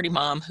a sorority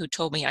mom who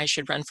told me I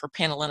should run for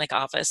Panhellenic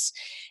office,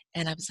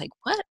 and I was like,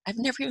 "What? I've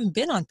never even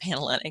been on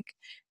Panhellenic.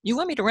 You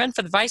want me to run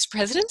for the vice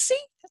presidency?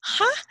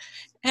 Huh?"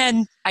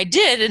 And I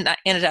did, and I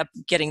ended up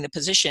getting the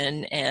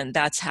position, and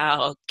that's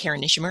how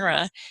Karen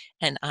Nishimura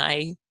and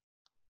I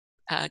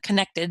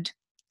connected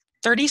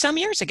 30 some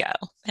years ago,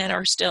 and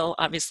are still,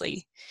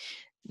 obviously,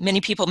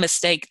 many people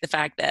mistake the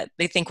fact that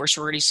they think we're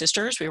sorority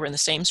sisters. We were in the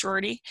same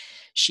sorority.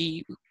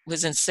 She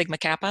was in Sigma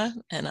Kappa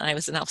and I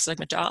was in Alpha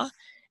Sigma Tau,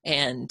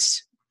 and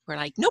we're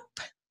like, nope,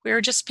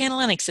 we're just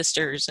Panhellenic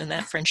sisters, and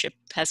that friendship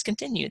has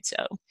continued. So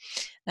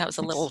that was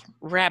a little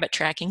rabbit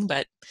tracking,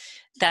 but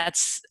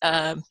that's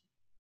how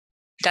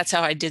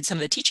I did some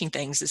of the teaching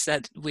things, is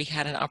that we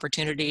had an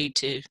opportunity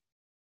to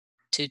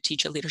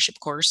teach a leadership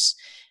course,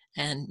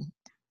 and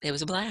it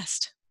was a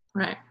blast.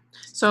 Right.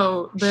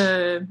 So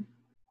the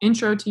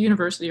intro to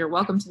university, or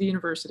welcome to the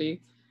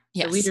university,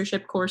 the Yes.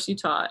 leadership course you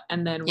taught,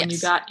 and then when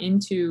Yes.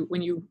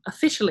 when you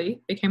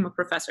officially became a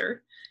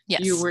professor,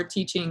 you Yes. were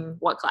teaching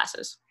what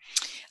classes?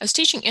 I was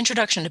teaching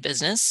Introduction to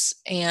Business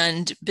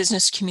and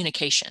Business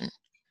Communication.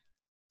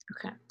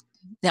 Okay.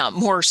 Now,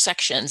 more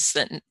sections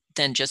than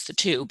just the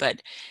two,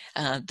 but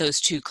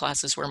those two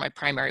classes were my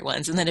primary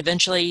ones. And then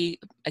eventually,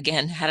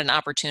 again, had an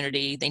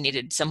opportunity. They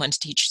needed someone to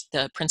teach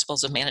the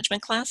Principles of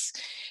Management class.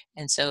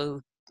 And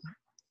so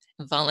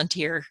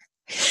volunteer.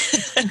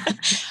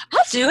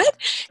 I'll do it,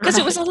 because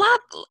it was Right. a lot.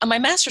 My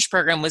master's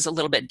program was a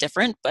little bit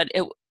different, but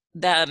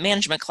the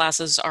management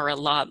classes are a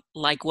lot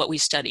like what we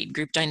studied,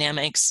 group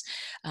dynamics.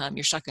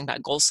 You're talking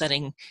about goal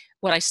setting,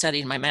 what I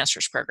studied in my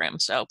master's program.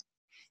 So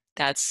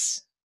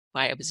that's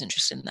why I was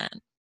interested in that.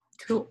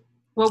 Cool.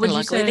 What And would you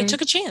luckily they say?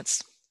 took a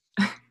chance.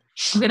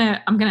 I'm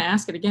gonna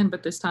ask it again,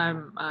 but this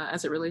time,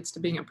 as it relates to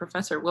being a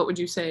professor, what would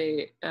you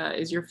say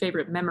is your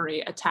favorite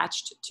memory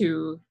attached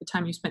to the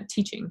time you spent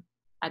teaching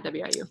at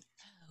WIU?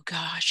 Oh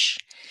gosh.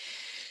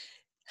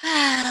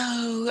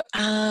 Oh,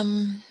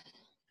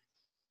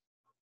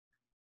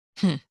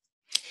 hmm.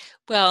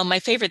 Well, my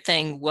favorite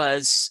thing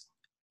was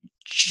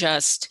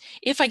just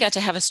if I got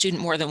to have a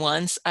student more than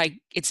once,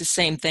 it's the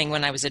same thing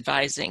when I was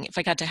advising. If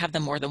I got to have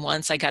them more than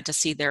once, I got to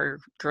see their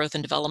growth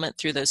and development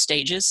through those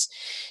stages.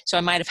 So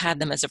I might have had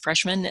them as a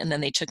freshman, and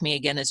then they took me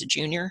again as a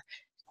junior,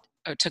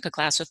 or took a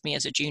class with me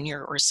as a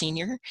junior or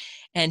senior,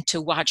 and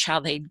to watch how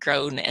they'd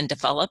grown and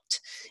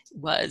developed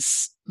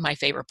was my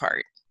favorite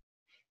part.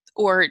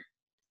 Or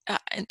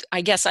and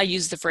I guess I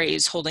use the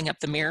phrase holding up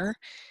the mirror,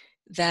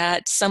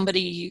 that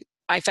somebody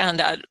I found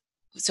out.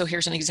 So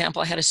here's an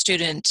example. I had a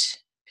student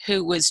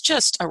who was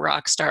just a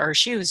rock star.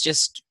 She was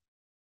just,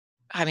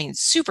 I mean,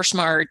 super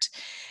smart,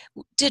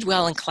 did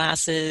well in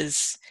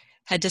classes,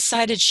 had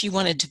decided she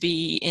wanted to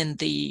be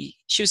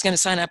she was going to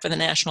sign up for the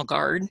National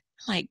Guard. I'm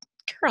like,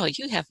 girl,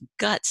 you have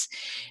guts.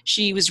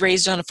 She was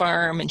raised on a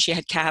farm and she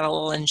had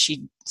cattle and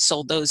she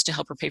sold those to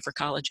help her pay for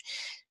college.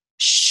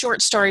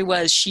 Short story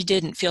was, she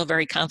didn't feel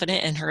very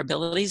confident in her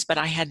abilities, but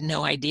I had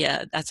no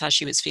idea that's how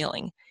she was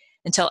feeling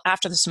until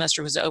after the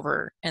semester was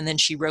over. And then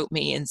she wrote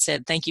me and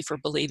said, thank you for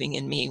believing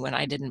in me when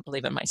I didn't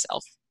believe in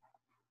myself.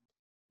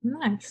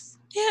 Nice.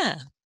 Yeah. So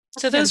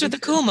That's gotta those are be the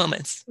good. cool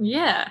moments.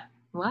 Yeah,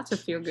 lots of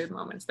feel good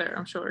moments there,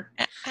 I'm sure.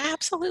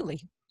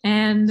 Absolutely.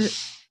 And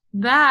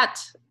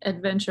that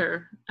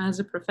adventure as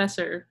a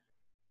professor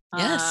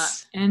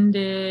Yes.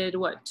 ended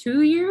what,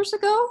 2 years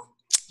ago?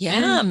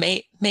 Yeah. And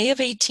May of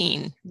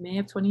 18. May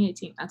of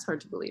 2018. That's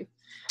hard to believe.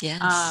 Yes.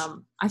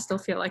 I still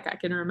feel like I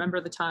can remember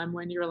the time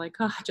when you were like,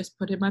 oh, I just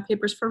put in my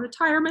papers for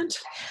retirement.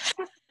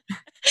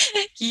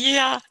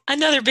 Yeah.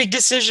 Another big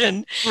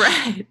decision,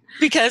 Right.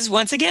 because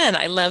once again,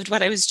 I loved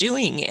what I was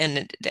doing,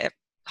 and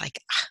like,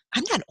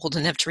 I'm not old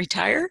enough to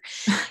retire.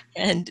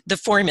 And the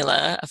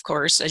formula, of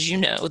course, as you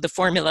know, the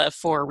formula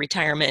for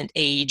retirement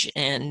age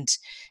and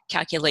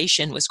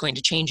calculation was going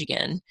to change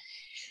again.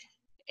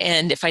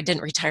 And if I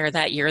didn't retire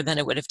that year, then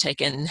it would have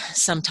taken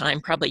some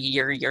time, probably a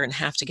year and a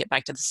half, to get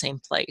back to the same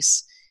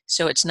place.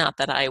 So it's not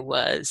that I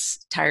was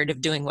tired of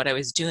doing what I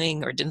was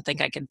doing or didn't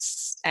think I could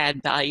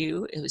add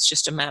value. It was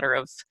just a matter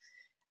of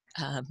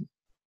um,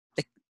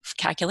 the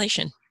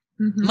calculation.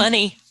 Mm-hmm.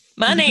 Money,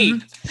 money.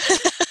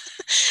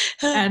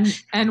 Mm-hmm.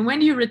 And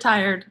when you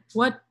retired,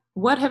 what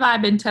have I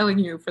been telling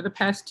you for the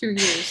past 2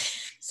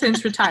 years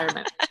since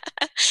retirement?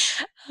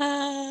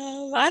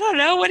 I don't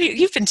know.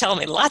 You've been telling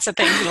me lots of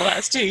things in the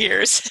last 2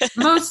 years.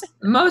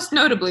 Most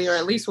notably, or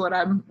at least what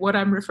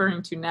I'm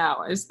referring to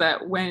now, is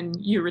that when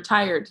you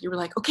retired, you were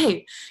like,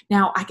 okay,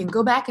 now I can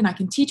go back and I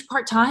can teach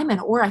part-time,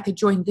 and or I could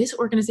join this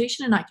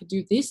organization and I could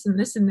do this and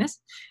this and this.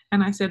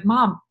 And I said,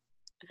 Mom,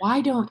 why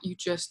don't you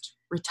just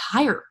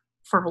retire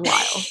for a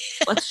while?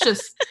 Let's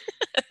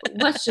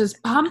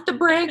just pump the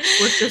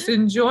brakes. Let's just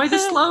enjoy the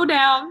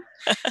slowdown.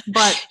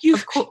 But you,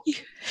 of course, you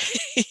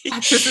I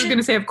just was going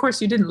to say, of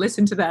course, you didn't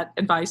listen to that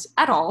advice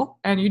at all,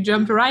 and you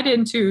jumped right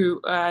into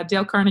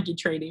Dale Carnegie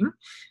training,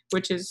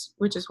 which is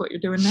what you're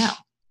doing now.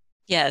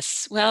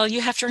 Yes. Well,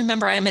 you have to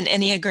remember I'm an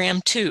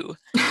Enneagram 2.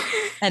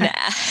 And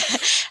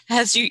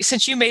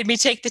since you made me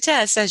take the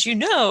test, as you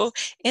know,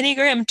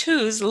 Enneagram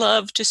 2s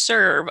love to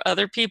serve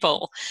other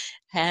people.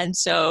 And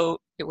so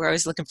we're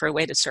always looking for a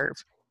way to serve.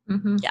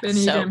 Mm-hmm. Yeah. So,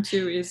 Enneagram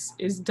 2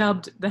 is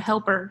dubbed the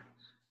helper.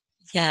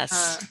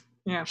 yes.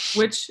 Yeah,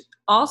 which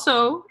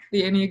also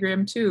the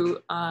Enneagram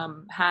 2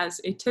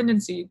 has a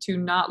tendency to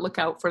not look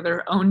out for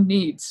their own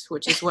needs,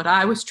 which is what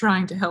I was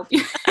trying to help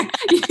you,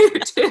 you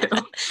do.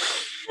 Well,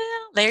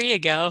 there you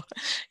go.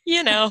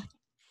 You know,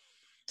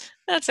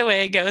 that's the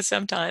way it goes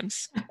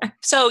sometimes.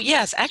 So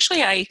yes,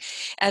 actually,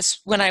 as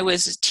when I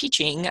was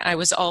teaching, I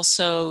was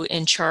also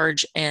in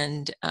charge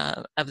of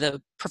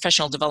the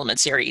professional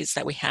development series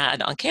that we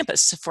had on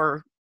campus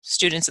for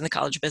students in the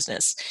College of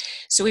Business.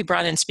 So we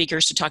brought in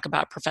speakers to talk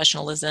about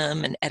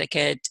professionalism and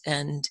etiquette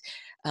and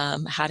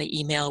how to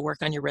email, work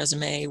on your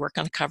resume, work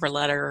on a cover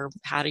letter,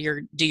 how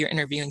to do your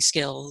interviewing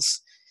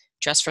skills,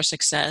 dress for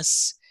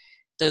success,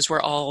 those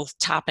were all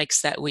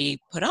topics that we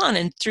put on.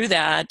 And through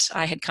that,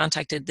 I had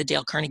contacted the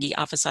Dale Carnegie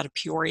office out of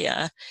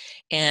Peoria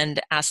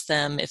and asked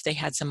them if they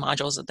had some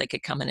modules that they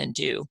could come in and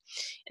do.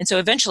 And so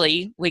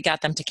eventually we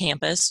got them to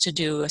campus to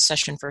do a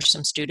session for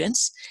some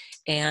students.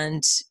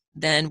 And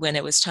then when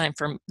it was time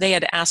for, they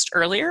had asked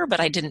earlier, but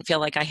I didn't feel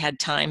like I had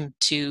time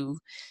to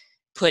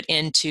put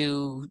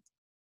into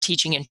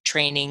teaching and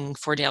training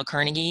for Dale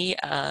Carnegie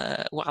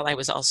while I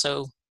was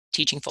also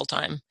teaching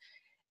full-time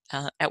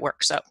at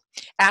work. So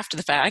after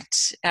the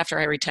fact, after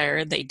I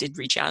retired, they did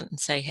reach out and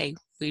say, hey,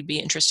 we'd be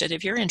interested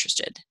if you're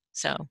interested.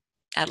 So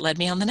that led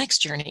me on the next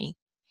journey.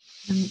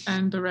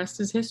 And the rest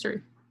is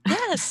history.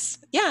 Yes.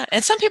 Yeah.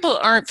 And some people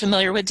aren't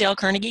familiar with Dale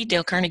Carnegie.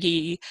 Dale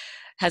Carnegie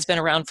has been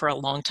around for a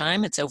long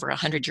time. It's over a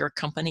 100-year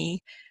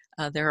company.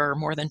 There are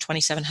more than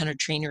 2,700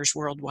 trainers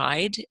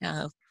worldwide.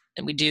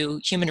 And we do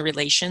human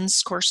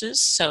relations courses.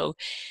 So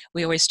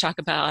we always talk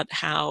about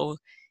how,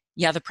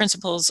 yeah, the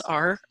principles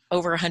are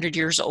over 100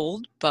 years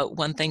old, but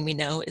one thing we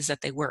know is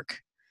that they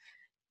work,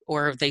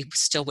 or they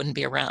still wouldn't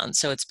be around.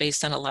 So it's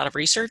based on a lot of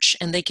research,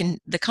 and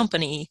the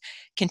company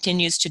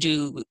continues to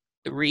do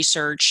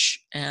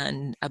research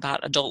and about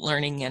adult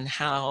learning and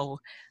how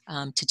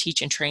to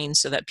teach and train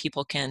so that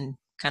people can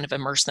kind of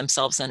immerse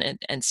themselves in it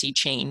and see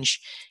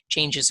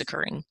changes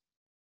occurring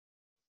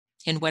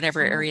in whatever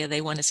area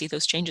they want to see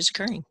those changes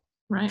occurring.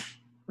 Right.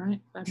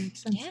 That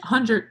makes sense. Yeah.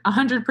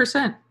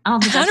 100%. I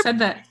don't think I said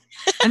that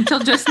until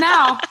just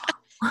now.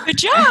 Good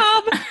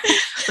job.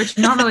 Which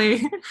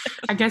normally,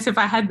 I guess if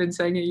I had been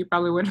saying it, you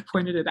probably would have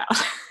pointed it out.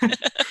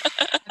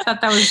 I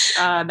thought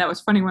that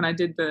was funny when I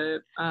did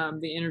the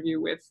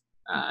interview with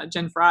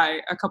Jen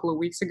Fry a couple of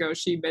weeks ago.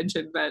 She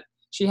mentioned that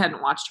she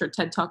hadn't watched her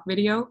TED Talk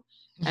video.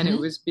 And it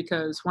was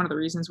because one of the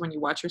reasons when you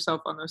watch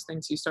yourself on those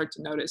things, you start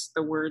to notice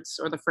the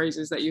words or the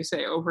phrases that you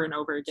say over and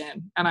over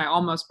again. And I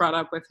almost brought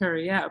up with her,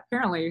 yeah,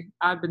 apparently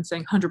I've been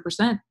saying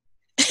 100%.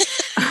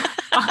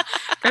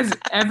 Because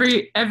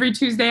every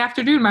Tuesday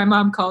afternoon, my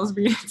mom calls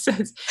me and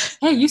says,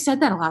 hey, you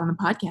said that a lot on the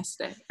podcast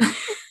today.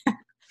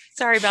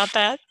 Sorry about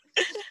that.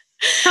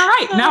 All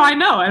right. Now I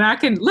know. And I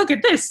can look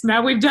at this.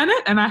 Now we've done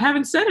it. And I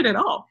haven't said it at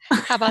all.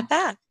 How about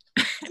that?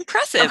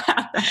 Impressive.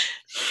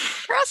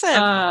 Impressive.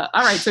 All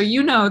right. So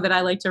you know that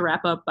I like to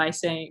wrap up by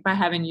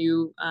having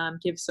you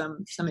give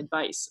some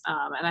advice.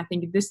 And I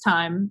think this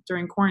time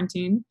during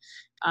quarantine,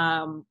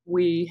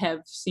 we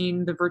have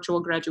seen the virtual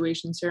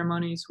graduation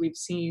ceremonies. We've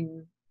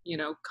seen,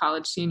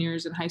 college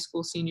seniors and high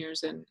school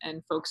seniors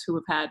and folks who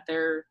have had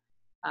their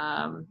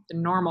the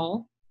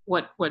normal,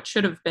 what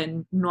should have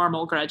been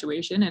normal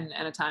graduation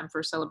and a time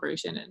for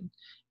celebration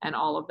and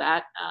all of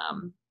that.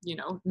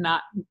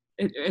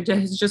 It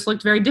has just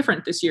looked very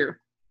different this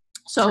year.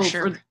 So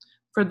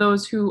for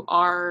those who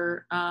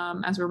are,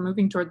 as we're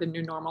moving toward the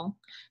new normal,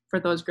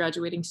 for those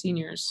graduating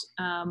seniors,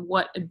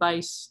 what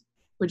advice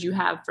would you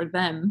have for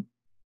them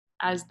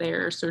as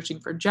they're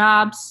searching for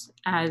jobs,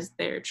 as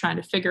they're trying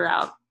to figure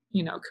out,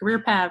 career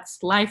paths,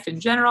 life in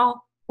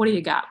general? What do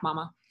you got,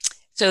 Mama?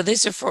 So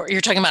these are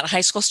you're talking about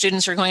high school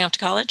students who are going off to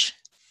college?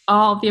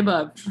 All of the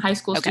above. High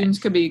school students,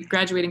 could be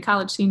graduating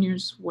college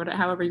seniors,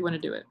 however you want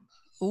to do it.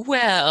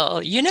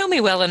 Well, you know me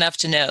well enough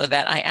to know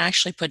that I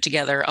actually put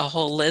together a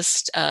whole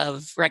list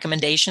of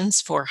recommendations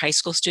for high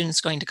school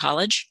students going to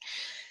college.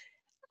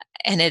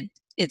 And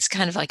it's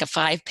kind of like a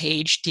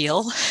 5-page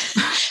deal.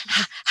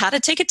 How to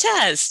take a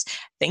test,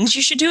 things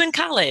you should do in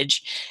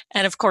college.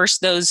 And of course,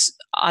 those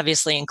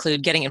obviously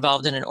include getting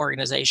involved in an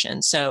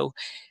organization. So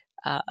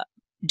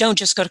don't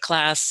just go to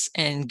class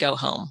and go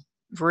home.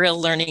 Real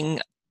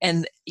learning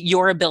and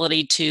your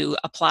ability to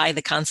apply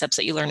the concepts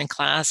that you learn in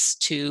class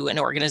to an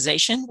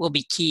organization will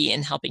be key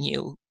in helping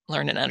you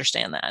learn and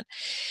understand that.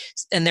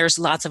 And there's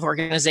lots of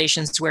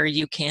organizations where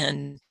you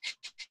can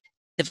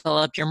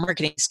develop your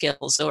marketing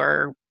skills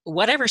or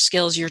whatever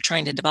skills you're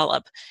trying to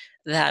develop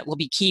that will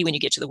be key when you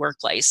get to the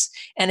workplace.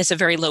 And it's a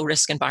very low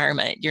risk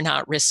environment. You're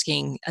not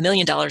risking $1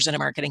 million in a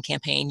marketing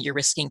campaign. You're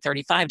risking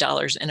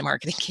 $35 in a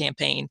marketing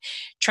campaign,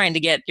 trying to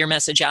get your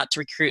message out to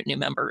recruit new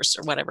members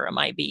or whatever it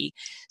might be.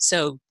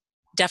 So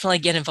definitely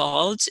get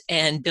involved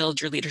and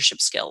build your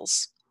leadership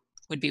skills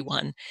would be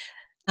one.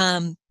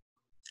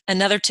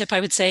 Another tip I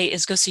would say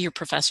is go see your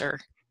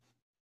professor.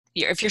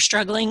 If you're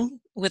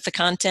struggling with the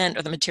content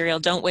or the material,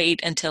 don't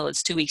wait until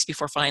it's 2 weeks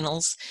before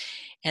finals.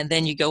 And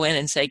then you go in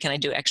and say, can I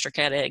do extra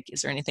credit?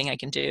 Is there anything I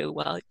can do?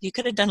 Well, you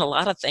could have done a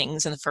lot of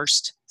things in the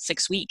first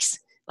 6 weeks,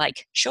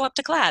 like show up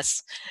to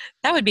class.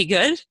 That would be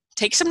good.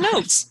 Take some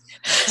notes.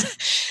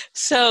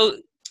 So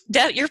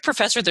your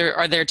professors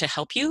are there to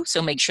help you.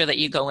 So make sure that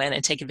you go in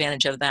and take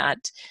advantage of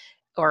that,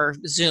 or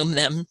Zoom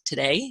them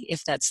today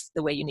if that's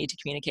the way you need to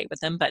communicate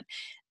with them. But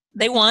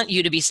they want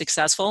you to be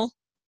successful.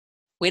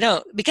 We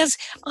don't, because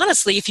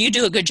honestly, if you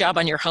do a good job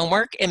on your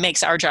homework, it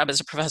makes our job as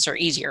a professor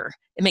easier.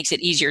 It makes it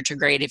easier to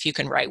grade if you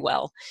can write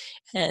well.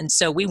 And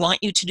so we want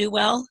you to do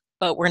well,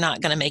 but we're not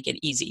going to make it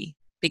easy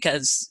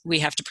because we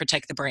have to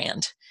protect the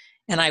brand.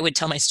 And I would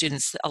tell my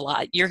students a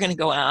lot, you're going to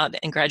go out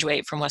and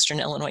graduate from Western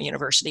Illinois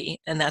University,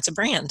 and that's a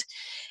brand.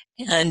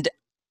 And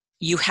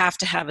you have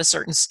to have a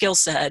certain skill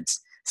set,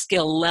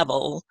 skill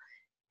level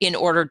in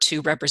order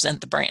to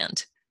represent the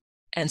brand.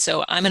 And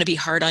so I'm going to be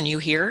hard on you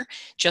here,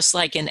 just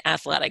like in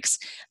athletics.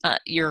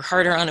 You're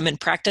harder on them in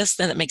practice,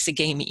 then it makes the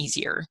game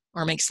easier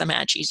or makes the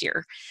match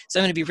easier. So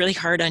I'm going to be really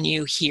hard on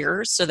you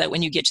here so that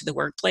when you get to the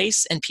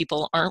workplace and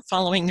people aren't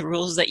following the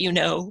rules that you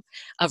know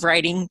of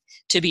writing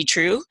to be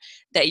true,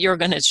 that you're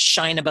going to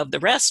shine above the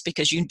rest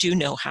because you do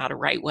know how to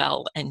write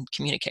well and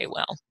communicate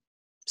well.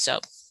 So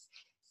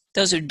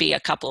those would be a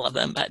couple of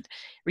them, but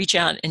reach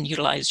out and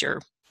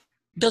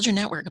build your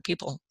network of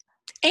people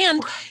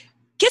and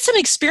get some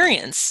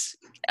experience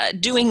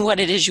doing what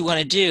it is you want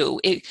to do.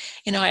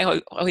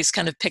 I always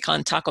kind of pick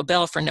on Taco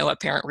Bell for no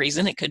apparent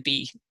reason. It could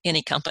be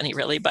any company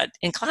really, but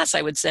in class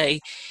I would say,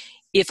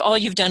 if all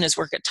you've done is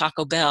work at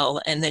Taco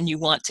Bell and then you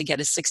want to get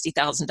a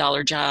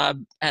 $60,000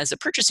 job as a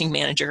purchasing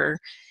manager,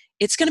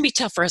 it's going to be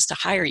tough for us to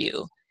hire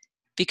you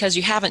because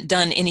you haven't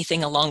done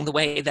anything along the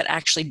way that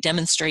actually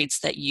demonstrates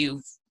that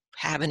you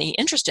have any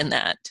interest in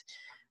that.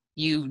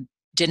 You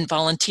didn't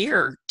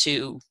volunteer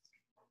to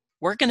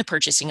work in a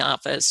purchasing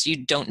office.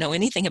 You don't know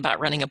anything about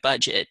running a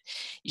budget.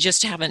 You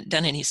just haven't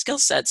done any skill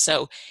sets.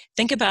 So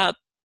think about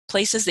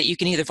places that you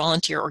can either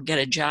volunteer or get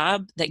a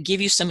job that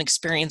give you some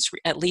experience,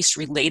 at least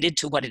related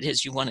to what it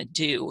is you want to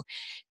do,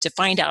 to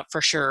find out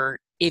for sure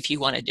if you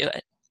want to do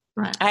it.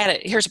 Right.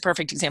 Here's a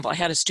perfect example. I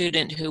had a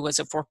student who was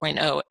a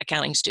 4.0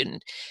 accounting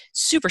student,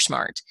 super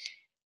smart,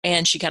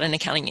 and she got an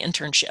accounting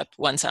internship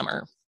one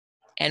summer.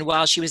 And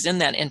while she was in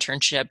that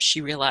internship, she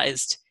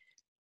realized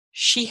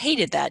she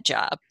hated that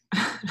job.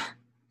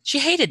 She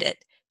hated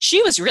it.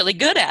 She was really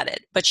good at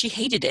it, but she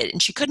hated it.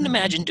 And she couldn't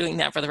imagine doing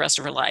that for the rest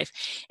of her life.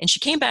 And she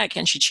came back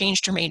and she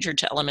changed her major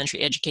to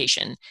elementary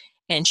education.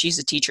 And she's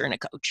a teacher and a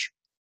coach.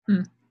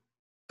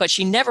 But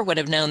she never would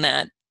have known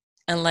that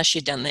unless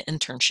she'd done the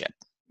internship.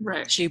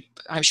 Right.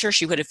 I'm sure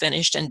she would have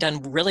finished and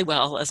done really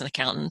well as an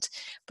accountant,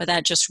 but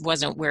that just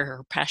wasn't where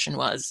her passion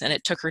was. And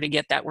it took her to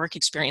get that work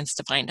experience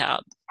to find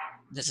out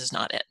this is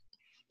not it.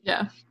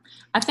 Yeah.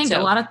 I think a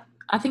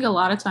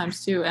lot of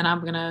times too, and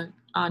I'm gonna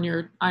on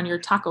your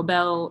Taco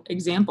Bell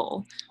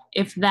example,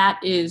 if that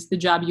is the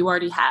job you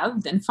already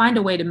have, then find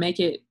a way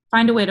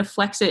to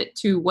flex it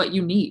to what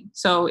you need.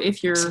 So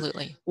if you're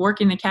Absolutely.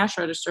 working the cash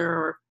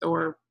register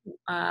or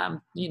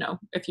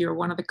if you're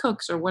one of the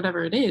cooks or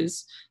whatever it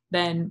is,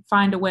 then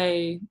find a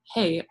way,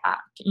 hey,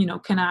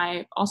 can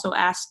I also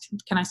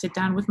can I sit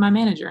down with my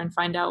manager and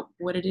find out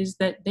what it is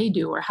that they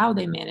do or how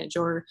they manage,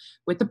 or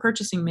with the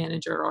purchasing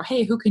manager, or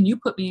hey, who can you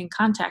put me in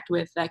contact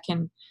with that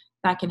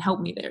can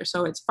help me there.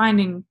 So it's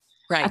finding,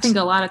 right. I think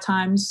a lot of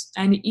times,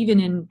 and even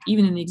in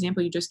the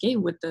example you just gave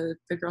with the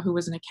girl who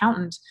was an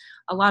accountant,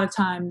 a lot of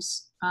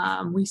times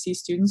we see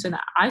students, and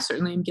I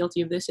certainly am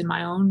guilty of this in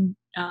my own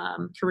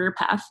career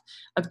path,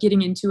 of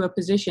getting into a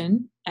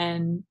position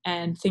and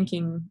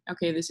thinking,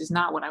 okay, this is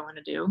not what I want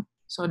to do.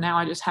 So now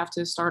I just have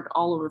to start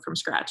all over from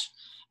scratch.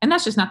 And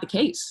that's just not the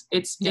case.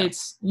 It's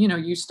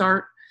you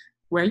start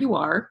where you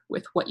are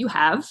with what you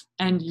have,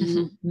 and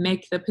you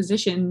make the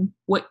position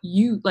what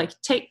you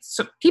take.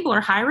 So people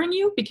are hiring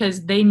you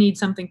because they need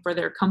something for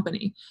their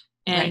company.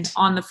 And right.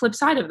 On the flip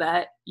side of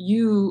that,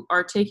 you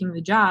are taking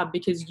the job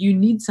because you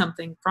need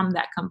something from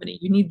that company.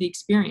 You need the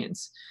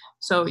experience.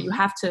 So you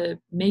have to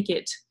make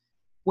it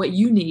what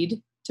you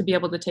need to be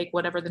able to take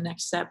whatever the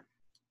next step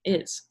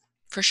is.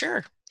 For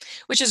sure.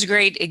 Which is a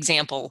great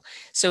example.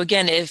 So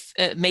again, if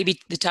maybe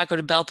the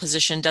Taco Bell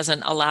position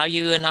doesn't allow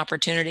you an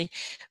opportunity,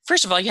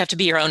 first of all, you have to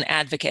be your own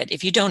advocate.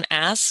 If you don't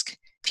ask,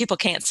 people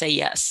can't say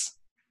yes.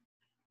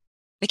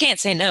 They can't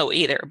say no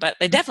either, but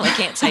they definitely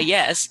can't say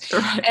yes.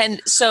 Right.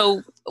 And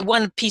so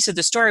one piece of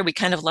the story we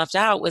kind of left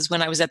out was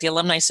when I was at the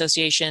Alumni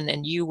Association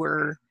and you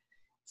were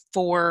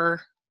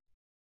 4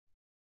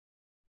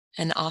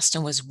 and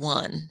Austin was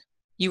 1.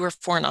 You were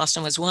 4 and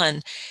Austin was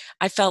 1.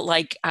 I felt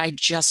like I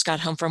just got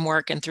home from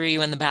work and threw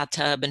you in the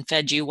bathtub and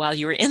fed you while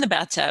you were in the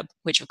bathtub,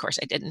 which of course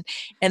I didn't.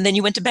 And then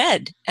you went to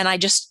bed. And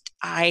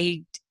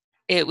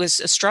it was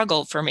a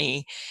struggle for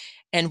me.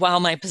 And while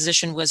my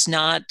position was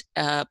not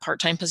a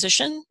part-time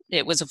position,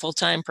 it was a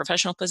full-time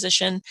professional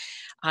position,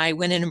 I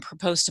went in and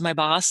proposed to my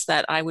boss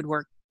that I would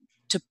work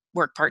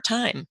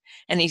part-time.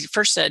 And he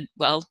first said,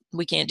 well,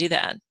 we can't do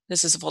that.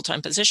 This is a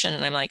full-time position.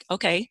 And I'm like,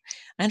 okay,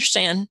 I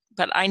understand,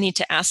 but I need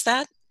to ask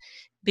that,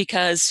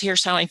 because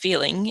here's how I'm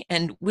feeling.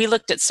 And we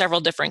looked at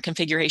several different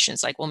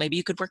configurations, like, well, maybe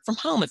you could work from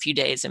home a few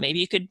days and maybe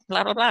you could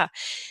blah, blah, blah.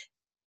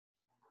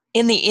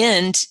 In the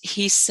end,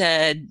 he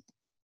said,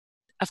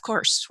 of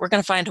course, we're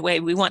going to find a way.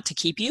 We want to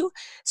keep you,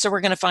 so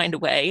we're going to find a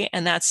way.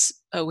 And that's,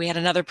 we had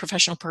another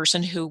professional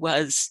person who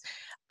was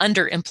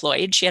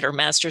underemployed. She had her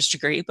master's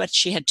degree, but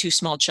she had 2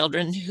 small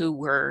children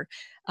who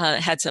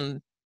had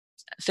some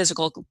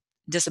physical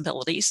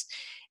disabilities.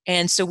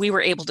 And so we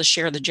were able to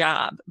share the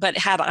job. But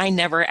had I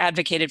never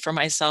advocated for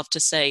myself to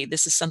say,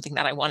 this is something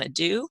that I want to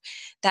do,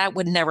 that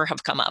would never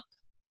have come up,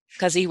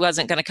 because he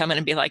wasn't going to come in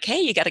and be like, hey,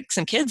 you got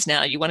some kids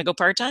now, you want to go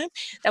part-time?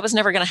 That was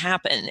never going to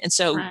happen. And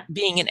so right.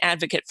 Being an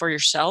advocate for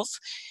yourself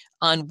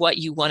on what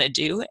you want to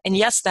do. And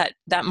yes, that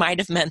might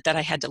have meant that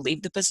I had to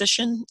leave the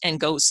position and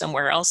go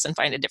somewhere else and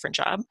find a different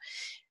job.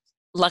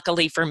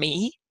 Luckily for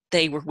me,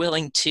 they were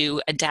willing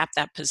to adapt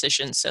that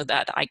position so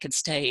that I could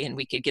stay and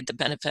we could get the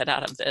benefit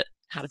out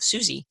of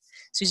Susie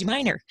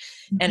Miner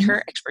and Mm-hmm.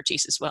 her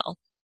expertise as well.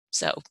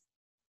 So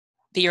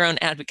be your own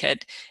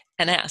advocate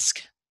and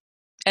ask.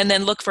 And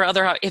then look for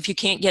if you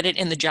can't get it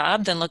in the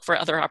job, then look for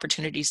other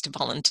opportunities to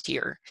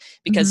volunteer,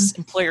 because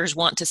Mm-hmm. employers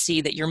want to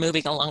see that you're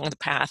moving along the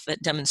path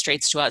that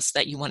demonstrates to us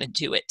that you want to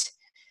do it,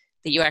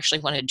 that you actually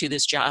want to do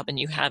this job and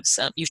you've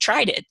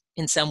tried it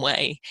in some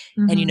way.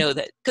 And you Mm-hmm. know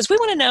that, because we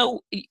want to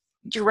know,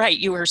 you're right,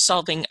 you are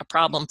solving a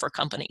problem for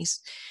companies.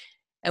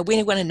 And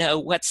we want to know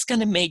what's going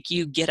to make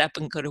you get up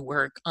and go to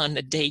work on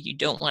the day you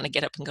don't want to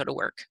get up and go to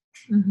work.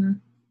 Mm-hmm.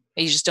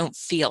 You just don't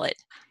feel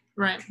it.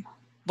 Right.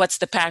 What's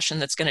the passion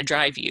that's going to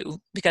drive you?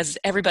 Because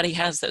everybody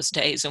has those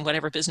days in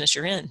whatever business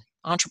you're in.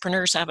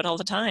 Entrepreneurs have it all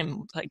the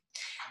time. Like,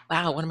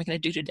 wow, what am I going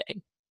to do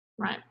today?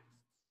 Right.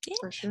 Yeah.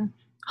 For sure.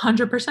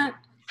 100%.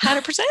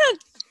 100%.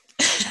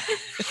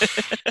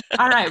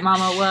 All right,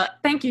 Mama. Well,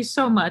 thank you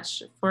so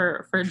much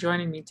for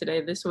joining me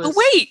today. This was. Oh,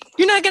 wait,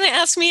 you're not going to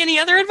ask me any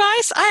other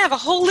advice? I have a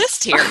whole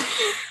list here.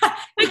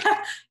 You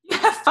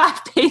have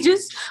 5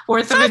 pages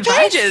worth of 5 advice.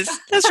 pages.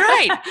 That's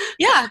right.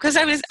 Yeah, because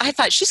I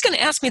thought she's going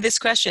to ask me this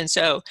question.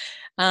 So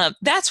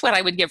that's what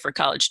I would give for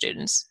college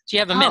students. Do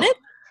you have a minute?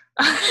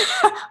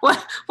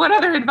 What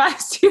other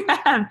advice do you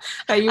have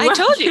that you?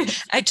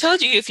 I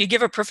told you if you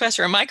give a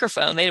professor a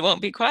microphone, they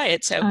won't be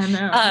quiet. So I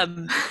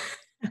know.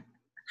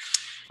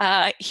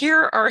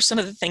 Here are some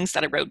of the things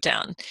that I wrote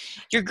down.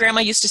 Your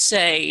grandma used to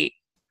say,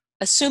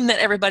 assume that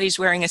everybody's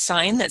wearing a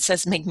sign that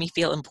says, make me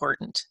feel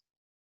important.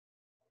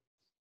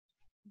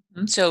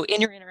 Mm-hmm. So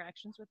in your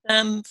interactions with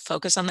them,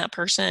 focus on that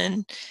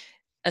person.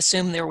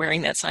 Assume they're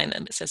wearing that sign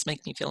that says,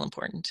 make me feel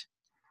important.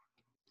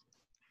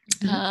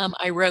 Mm-hmm.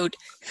 I wrote,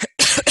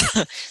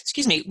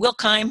 excuse me, Will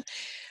Keim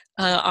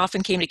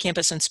often came to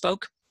campus and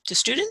spoke to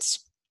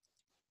students.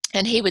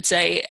 And he would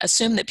say,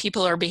 assume that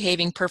people are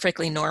behaving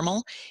perfectly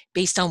normal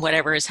based on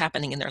whatever is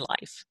happening in their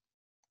life.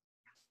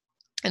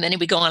 And then he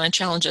would go on and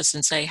challenge us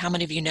and say, how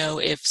many of you know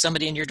if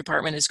somebody in your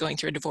department is going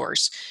through a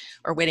divorce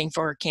or waiting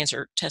for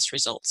cancer test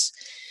results?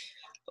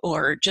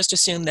 Or just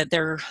assume that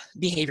their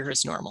behavior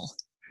is normal.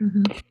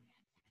 Mm-hmm.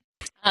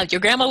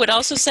 Your grandma would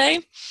also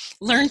say,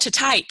 learn to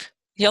type.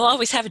 You'll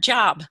always have a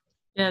job.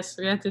 Yes,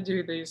 we had to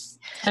do these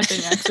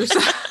typing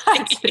exercises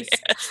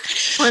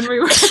when we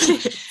were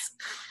kids.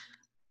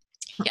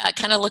 Yeah, it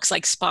kind of looks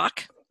like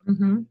Spock.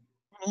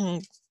 Mm-hmm.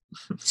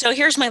 So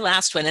here's my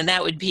last one, and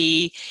that would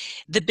be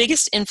the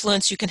biggest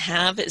influence you can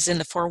have is in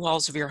the 4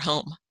 walls of your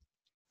home.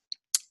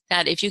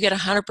 That if you get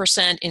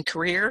 100% in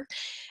career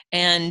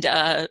and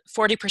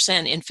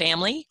 40% in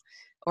family,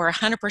 or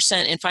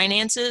 100% in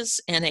finances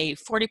and a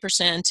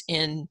 40%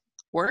 in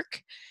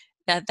work,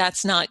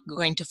 that's not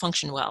going to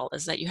function well,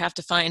 is that you have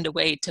to find a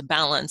way to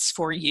balance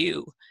for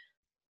you.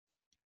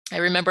 I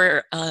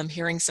remember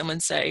hearing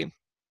someone say,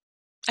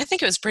 I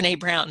think it was Brene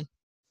Brown,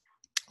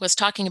 was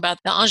talking about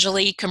the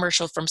Angelique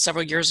commercial from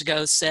several years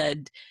ago,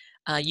 said,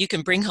 you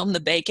can bring home the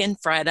bacon,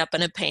 fry it up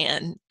in a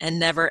pan, and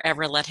never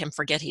ever let him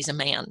forget he's a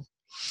man.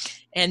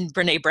 And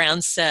Brene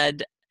Brown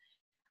said,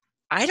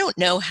 I don't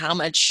know how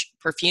much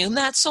perfume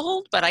that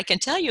sold, but I can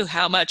tell you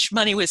how much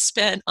money was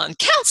spent on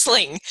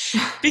counseling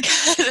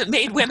because it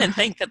made women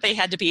think that they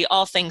had to be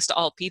all things to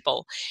all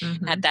people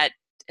at that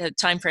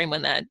time frame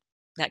when that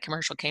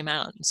commercial came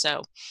out. And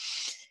so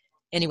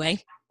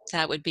anyway,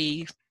 that would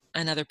be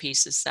another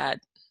piece, is that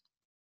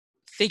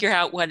figure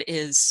out what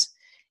is,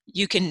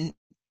 you can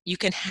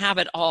have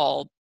it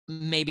all,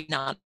 maybe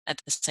not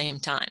at the same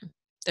time.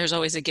 There's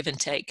always a give and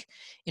take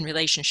in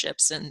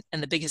relationships, and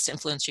the biggest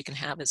influence you can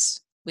have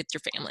is with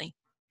your family.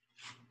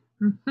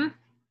 Mm-hmm.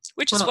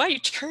 Which is why you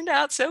turned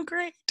out so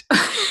great.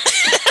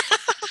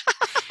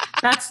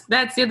 That's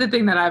the other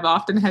thing that I've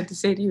often had to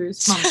say to you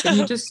is, Mom,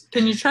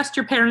 can you trust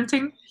your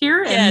parenting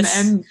here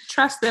and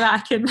trust that I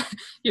can,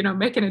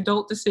 make an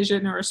adult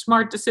decision or a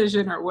smart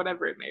decision or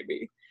whatever it may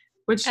be.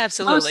 Which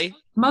absolutely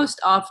most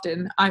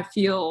often I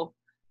feel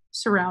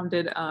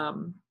surrounded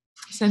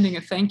sending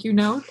a thank you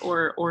note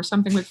or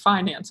something with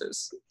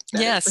finances.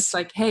 Yes. It's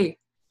like, hey,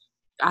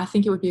 I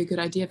think it would be a good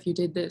idea if you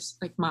did this.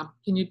 Like, Mom,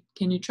 can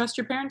you trust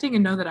your parenting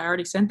and know that I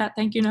already sent that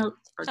thank you note?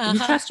 Or can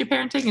you trust your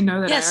parenting and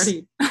know that I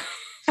already...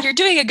 You're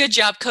doing a good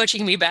job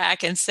coaching me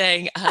back and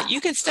saying,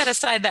 you can set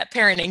aside that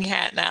parenting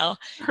hat now.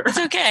 Right. It's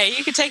okay.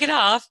 You can take it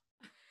off.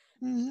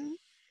 Mm-hmm.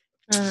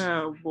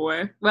 Oh,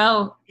 boy.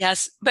 Well...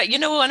 Yes. But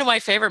one of my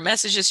favorite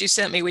messages you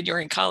sent me when you were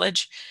in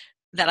college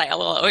that I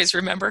will always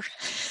remember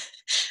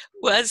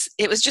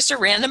it was just a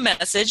random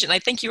message, and I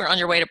think you were on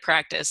your way to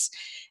practice.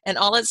 And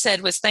all it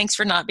said was, thanks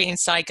for not being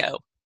psycho.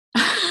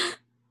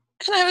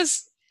 And I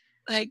was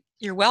like,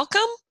 you're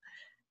welcome?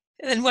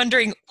 And then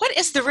wondering, what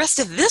is the rest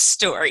of this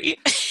story?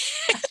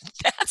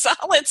 That's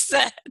all it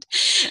said.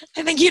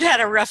 I think you'd had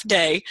a rough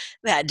day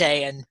that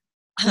day, and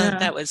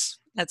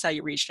that's how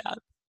you reached out.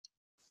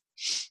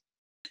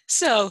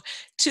 So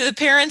to the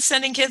parents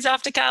sending kids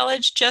off to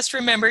college, just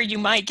remember you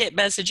might get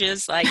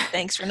messages like,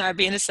 thanks for not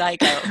being a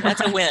psycho.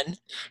 That's a win.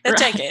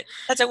 Take it.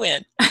 That's a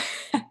win.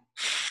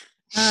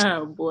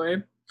 Oh,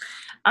 boy.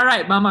 All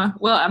right, Mama.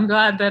 Well, I'm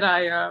glad that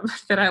I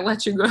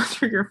let you go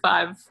through your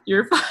five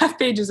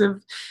pages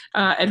of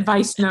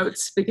advice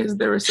notes because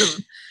there was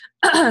some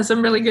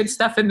some really good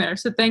stuff in there.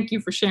 So thank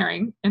you for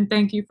sharing and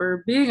thank you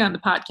for being on the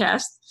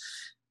podcast.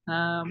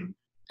 And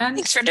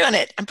Thanks for doing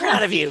it. I'm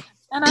proud of you.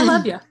 And I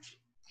love you.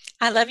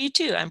 I love you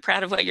too. I'm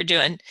proud of what you're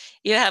doing.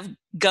 You have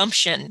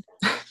gumption.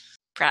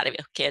 Proud of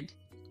you, kid.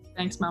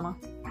 Thanks, Mama.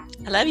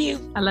 I love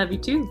you. I love you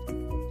too.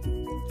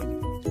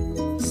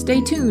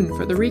 Stay tuned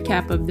for the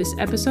recap of this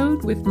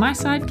episode with my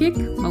sidekick,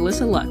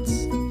 Melissa Lutz.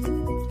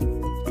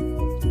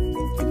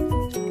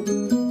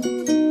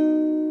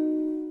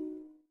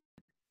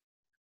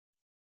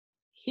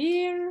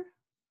 Here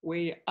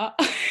we are.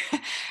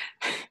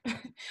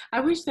 I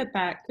wish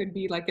that could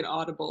be like an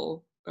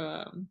audible,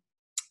 an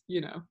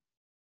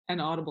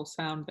audible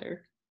sound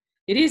there.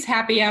 It is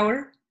happy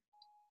hour.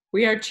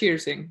 We are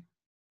cheersing.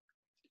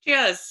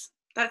 Cheers.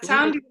 That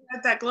sound you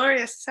had, that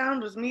glorious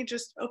sound, was me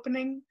just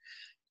opening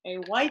a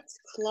white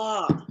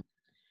claw.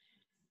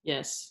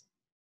 Yes.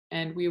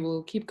 And we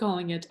will keep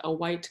calling it a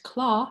white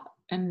claw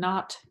and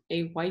not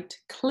a white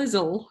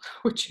clizzle,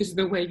 which is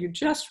the way you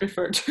just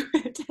referred to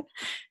it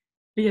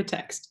via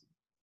text.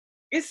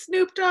 Is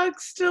Snoop Dogg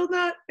still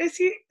not, is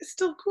he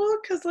still cool?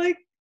 Because, I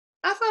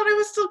thought it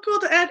was still cool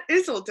to add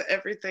Izzle to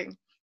everything.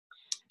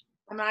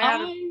 Am I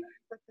out of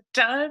the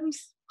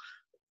times?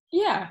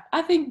 Yeah,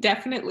 I think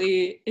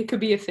definitely it could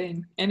be a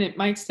thing, and it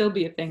might still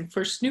be a thing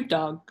for Snoop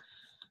Dogg.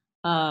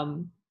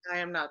 I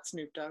am not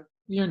Snoop Dogg.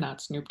 You're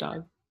not Snoop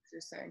Dogg.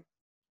 You're saying.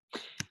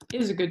 It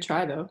was a good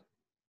try, though.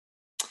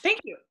 Thank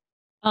you.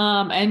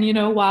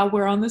 And while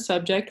we're on the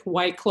subject,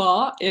 White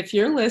Claw, if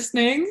you're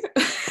listening,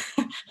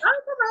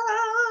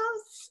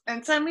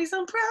 and send me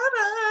some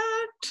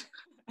product.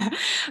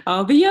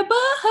 All the above.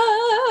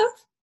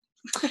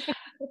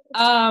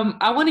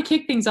 I want to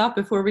kick things off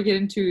before we get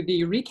into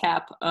the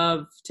recap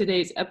of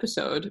today's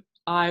episode.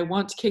 I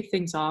want to kick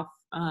things off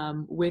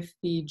with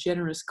the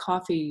generous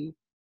coffee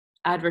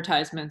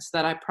advertisements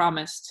that I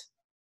promised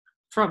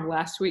from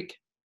last week.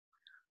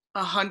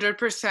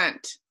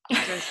 100%.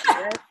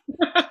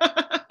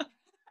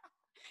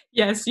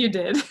 Yes, you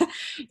did.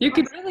 You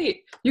can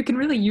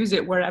really use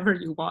it wherever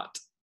you want.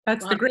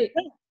 That's the great.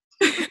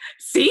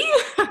 See?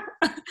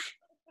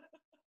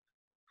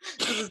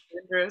 This is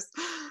dangerous.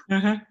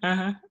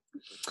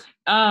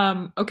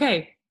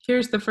 Okay,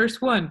 here's the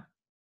first one.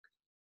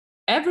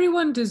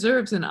 Everyone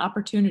deserves an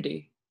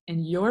opportunity,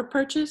 and your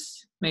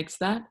purchase makes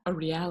that a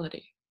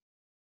reality.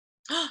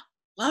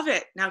 Love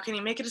it. Now, can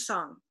you make it a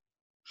song?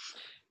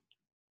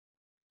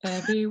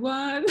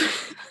 Everyone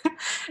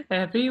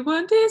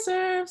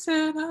deserves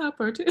an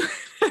opportunity.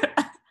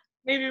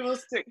 Maybe we'll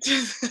stick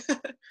to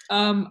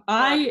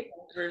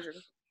version.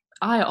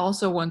 I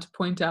also want to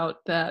point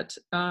out that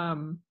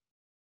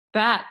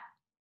that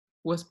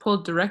was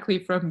pulled directly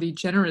from the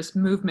Generous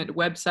Movement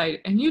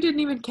website, and you didn't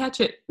even catch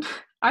it.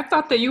 I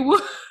thought that you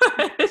would.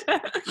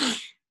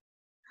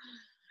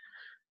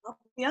 I'll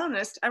be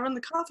honest, I run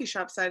the coffee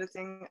shop side of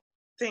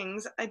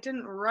things. I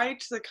didn't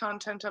write the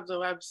content of the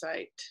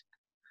website.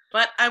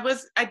 But I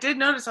did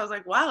notice, I was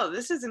like, wow,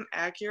 this is an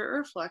accurate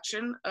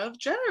reflection of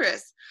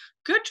Generous.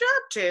 Good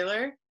job,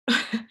 Tayler.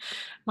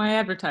 My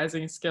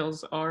advertising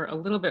skills are a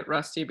little bit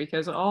rusty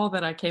because all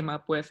that I came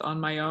up with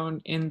on my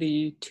own in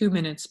the 2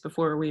 minutes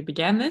before we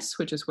began this,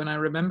 which is when I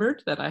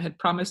remembered that I had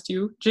promised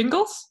you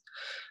jingles,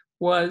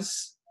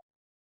 was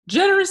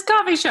Generous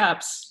Coffee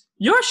Shops,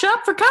 your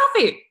shop for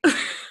coffee.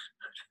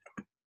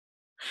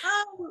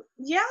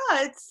 Yeah,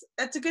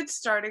 it's a good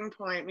starting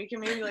point. We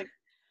can maybe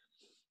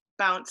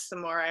bounce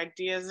some more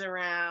ideas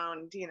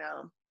around,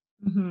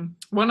 Mm-hmm.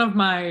 One of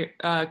my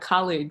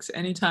colleagues,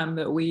 anytime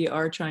that we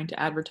are trying to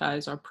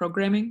advertise our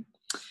programming,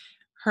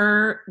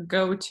 her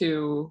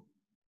go-to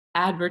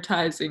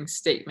advertising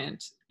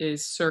statement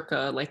is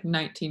circa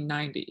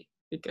 1990,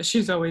 because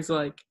she's always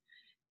like,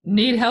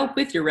 need help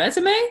with your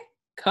resume?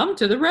 Come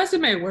to the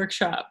resume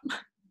workshop.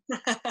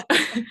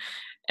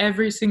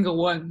 Every single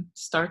one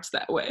starts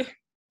that way.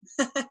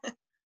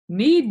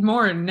 Need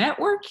more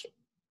network?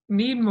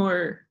 Need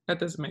more, that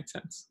doesn't make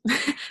sense.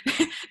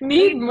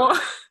 Need more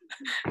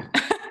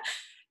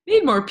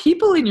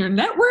people in your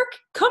network?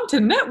 Come to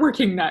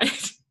networking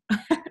night.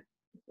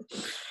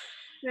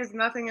 There's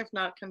nothing if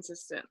not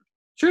consistent.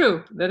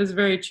 True. That is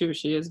very true.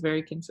 She is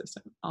very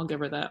consistent. I'll give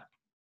her that.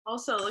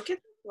 Also, look at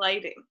the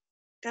lighting.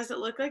 Does it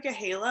look like a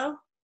halo?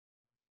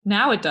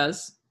 Now it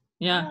does.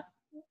 Yeah.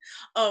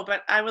 Oh,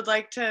 but I would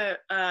like to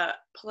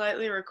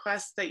politely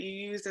request that you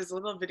use as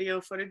little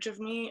video footage of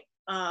me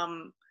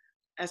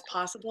as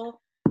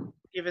possible,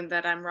 given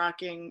that I'm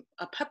rocking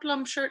a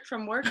peplum shirt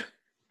from work,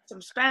 some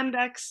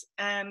spandex,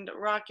 and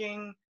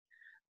rocking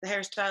the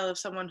hairstyle of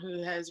someone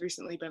who has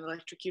recently been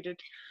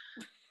electrocuted.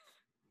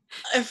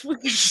 If we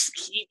could just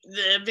keep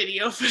the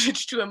video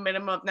footage to a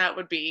minimum, that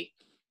would be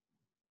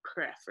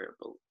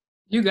preferable.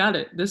 You got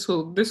it. This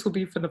will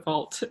be for the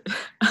vault.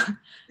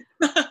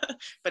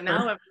 But now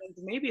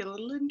everyone's maybe a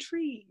little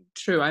intrigued.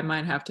 True, I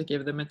might have to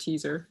give them a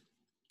teaser.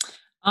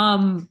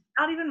 Not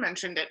even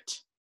mentioned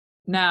it.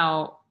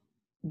 Now,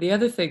 the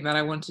other thing that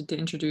I wanted to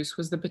introduce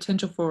was the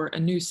potential for a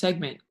new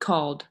segment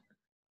called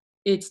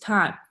It's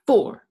Time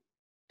for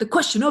the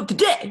Question of the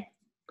Day.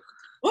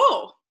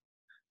 Oh,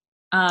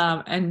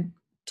 And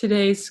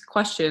today's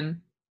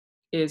question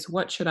is,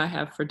 what should I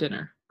have for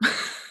dinner?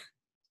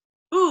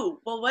 ooh.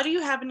 Well, what do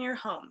you have in your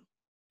home?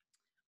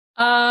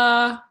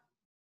 Uh,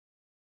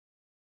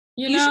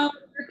 you You should know,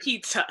 order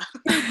pizza.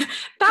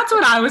 that's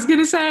what I was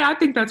gonna say. I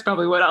think that's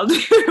probably what I'll do.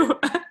 Your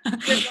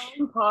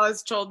long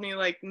pause told me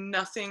like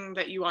nothing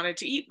that you wanted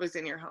to eat was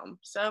in your home.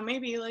 So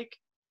maybe like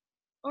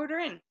order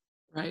in.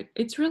 Right.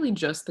 It's really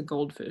just the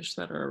goldfish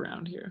that are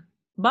around here.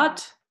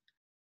 But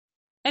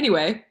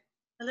anyway,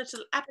 A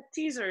little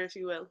appetizer, if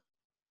you will.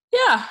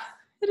 yeah,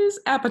 it is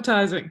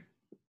appetizing.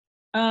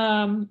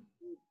 Um,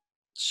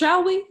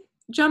 shall we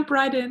jump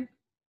right in?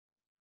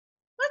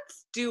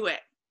 Let's do it.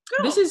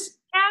 This Go. is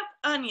Cathy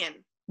Onion.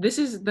 this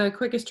is the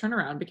quickest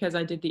turnaround because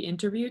I did the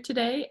interview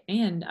today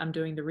and I'm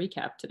doing the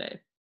recap today.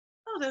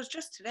 Oh, that was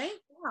just today?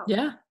 Wow.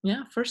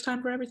 Yeah, first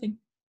time for everything.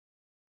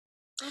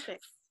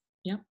 Perfect.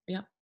 Yep.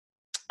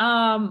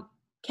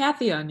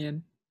 Cathy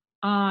Onion,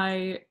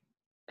 I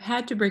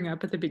had to bring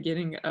up at the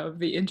beginning of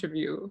the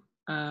interview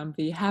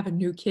the Have a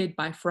New Kid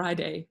by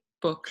Friday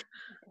book,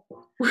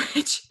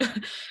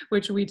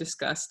 which we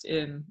discussed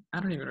in, I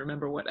don't even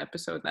remember what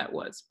episode that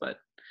was, but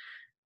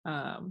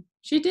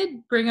she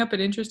did bring up an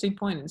interesting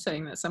point in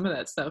saying that some of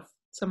the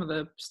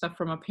stuff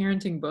from a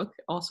parenting book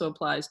also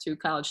applies to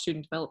college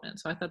student development.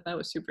 So I thought that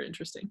was super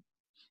interesting.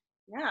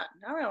 Yeah,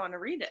 now I want to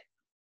read it.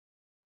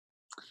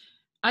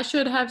 I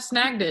should have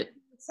snagged it.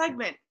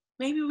 Segment.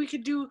 Maybe we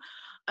could do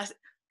a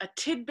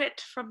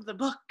tidbit from the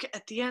book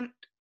at the end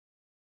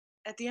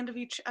of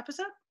each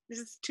episode. Is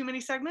this too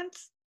many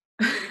segments?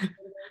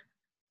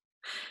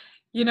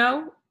 You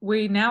know,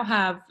 we now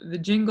have the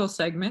jingle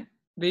segment,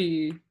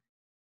 the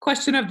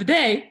question of the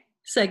day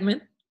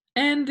segment,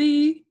 and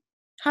the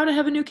how to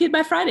have a new kid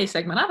by Friday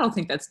segment. I don't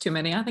think that's too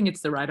many. I think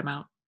it's the right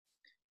amount.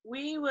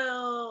 We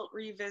will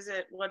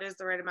revisit what is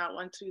the right amount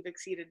once we've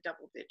exceeded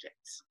double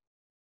digits.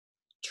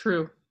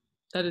 True.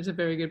 That is a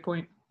very good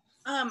point.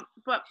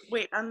 But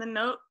wait, on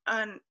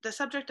the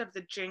subject of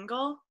the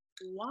jingle,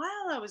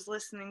 while I was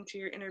listening to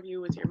your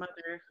interview with your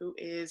mother, who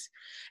is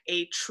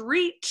a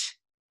treat,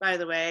 by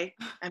the way,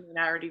 I mean,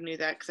 I already knew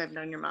that because I've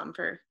known your mom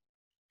for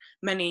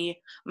many,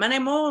 many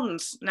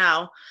moons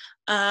now.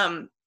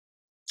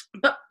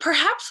 But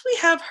perhaps we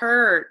have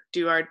her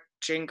do our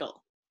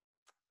jingle.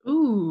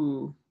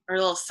 Ooh. Our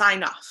little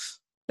sign off.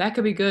 That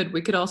could be good.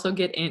 We could also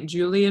get Aunt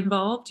Julie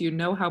involved. You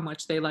know how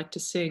much they like to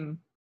sing.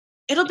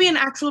 It'll be an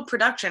actual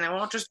production. It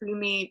won't just be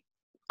me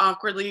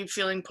awkwardly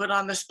feeling put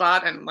on the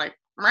spot and like,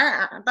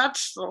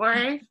 that's the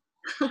way.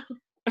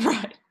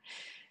 Right.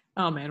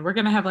 Oh man, we're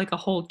gonna have like a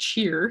whole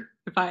cheer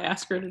if I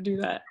ask her to do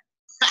that.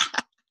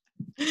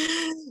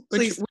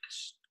 Please.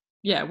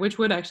 Which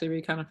would actually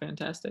be kind of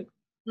fantastic.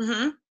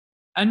 Mm-hmm.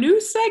 A new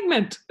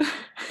segment.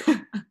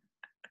 Getting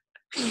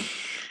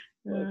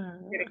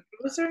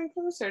closer and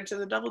closer to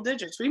the double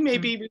digits. We may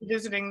be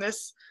revisiting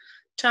this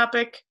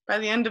topic by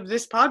the end of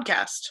this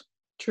podcast.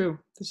 True.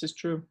 This is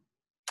true.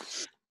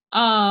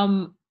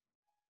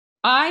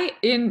 I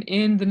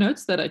in the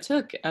notes that I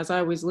took as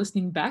I was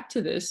listening back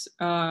to this,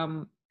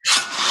 I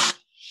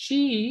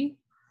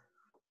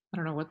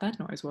don't know what that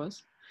noise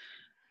was.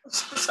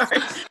 Sorry.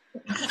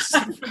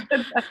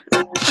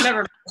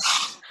 Never mind.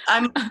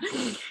 I'm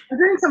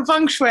doing some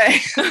feng shui.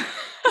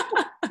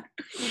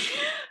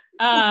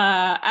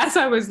 As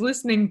I was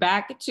listening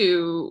back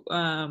to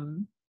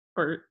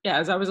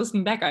as I was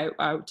listening back,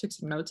 I took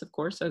some notes, of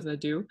course, as I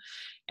do.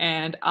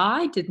 And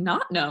I did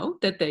not know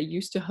that they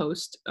used to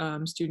host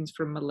students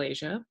from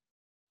Malaysia.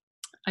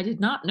 I did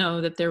not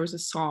know that there was a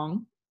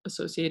song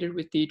associated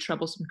with the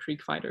Troublesome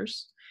Creek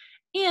Fighters.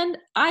 And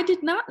I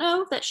did not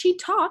know that she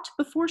taught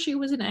before she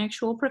was an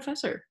actual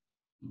professor.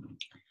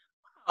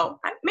 Oh,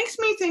 it makes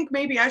me think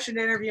maybe I should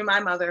interview my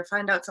mother,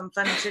 find out some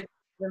fun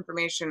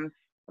information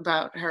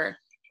about her.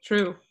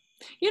 True.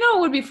 You know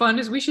what would be fun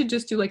is we should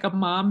just do like a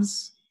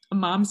mom's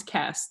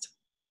cast.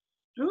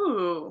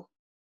 Ooh.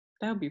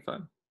 That would be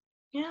fun.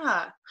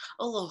 Yeah.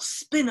 A little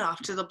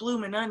spin-off to the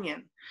Bloomin'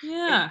 Onion.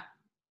 Yeah.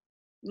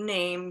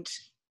 Named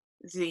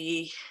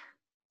the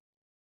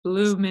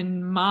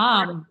Bloomin'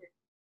 Mom.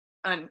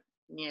 Onion.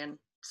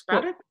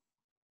 Sprouted?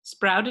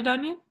 Sprouted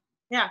onion?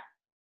 Yeah.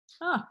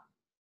 Oh.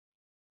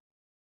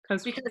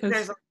 Because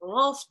there's a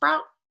little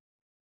sprout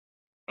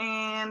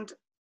and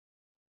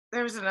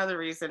there was another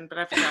reason, but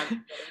I forgot.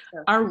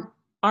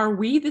 Are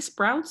we the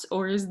sprouts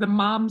or is the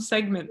mom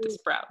segment the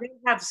sprout? They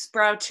have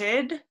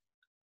sprouted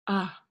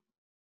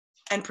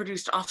and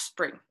produced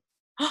offspring.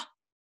 There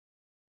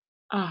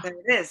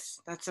it is.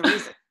 That's the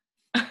reason.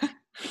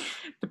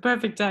 The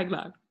perfect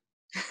tagline.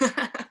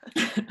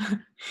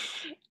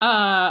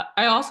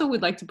 I also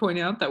would like to point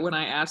out that when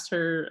I asked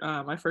her,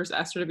 I first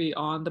asked her to be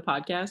on the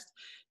podcast,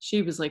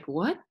 she was like,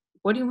 what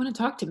do you want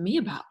to talk to me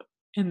about?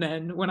 And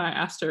then when I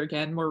asked her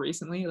again more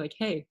recently, like,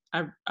 hey,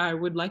 I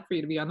would like for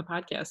you to be on the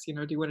podcast,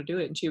 do you want to do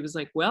it? And she was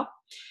like, well,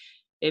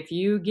 if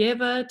you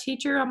give a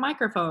teacher a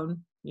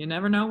microphone, you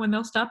never know when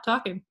they'll stop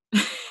talking.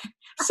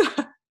 So,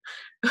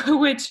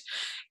 which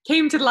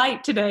came to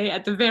light today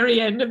at the very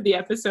end of the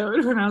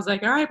episode when I was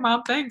like, all right,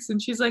 Mom, thanks.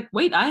 And she's like,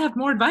 wait, I have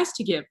more advice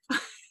to give.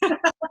 I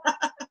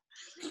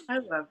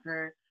love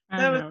her. I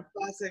That was know.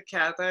 classic,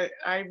 Kath.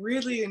 I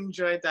really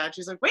enjoyed that.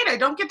 She's like, wait, I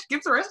don't get to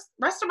give the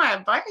rest of my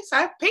advice.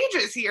 I have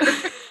pages here.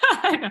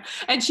 I know.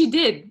 And she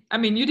did. I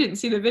mean, you didn't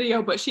see the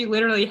video, but she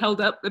literally held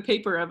up the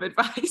paper of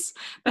advice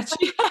that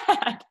she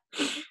had.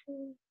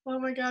 Oh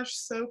my gosh,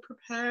 so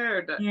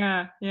prepared.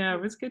 Yeah,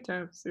 it was good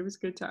times. It was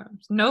good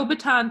times. No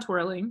baton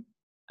twirling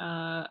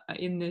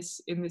in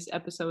this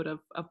episode of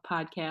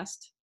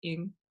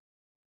podcasting,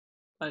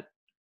 but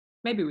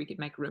maybe we could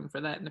make room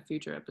for that in a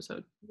future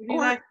episode. Maybe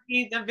that could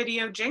be the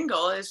video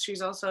jingle, is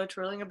she's also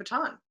twirling a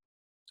baton.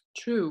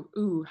 True.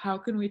 Ooh, how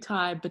can we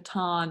tie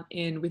baton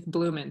in with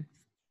bloomin'?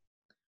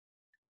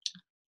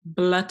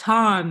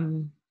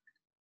 Blaton.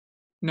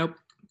 Nope.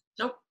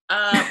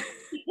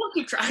 We'll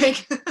keep trying.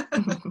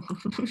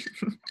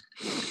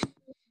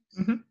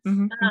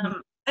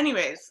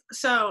 Anyways,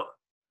 so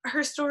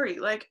her story,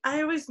 like,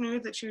 I always knew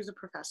that she was a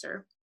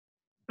professor.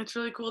 It's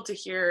really cool to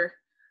hear,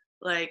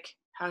 like,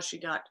 how she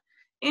got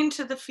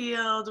into the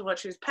field, what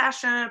she was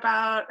passionate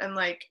about, and,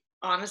 like,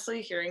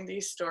 honestly, hearing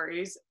these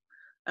stories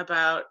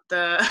about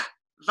the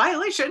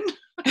violation.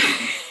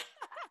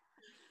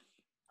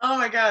 Oh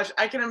my gosh,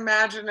 I can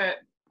imagine it.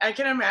 I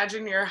can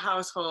imagine your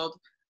household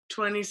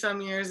 20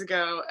 some years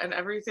ago and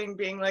everything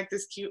being like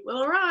this cute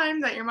little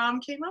rhyme that your mom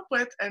came up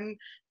with, and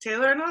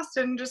Tayler and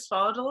Austin just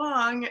followed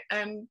along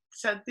and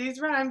said these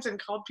rhymes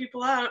and called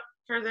people out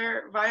for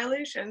their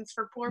violations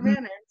for poor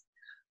manners.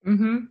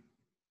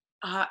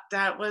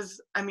 That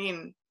was, I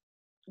mean,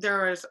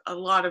 there was a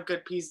lot of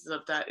good pieces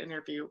of that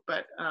interview,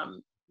 but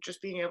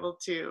just being able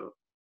to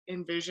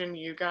envision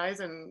you guys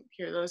and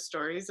hear those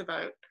stories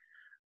about,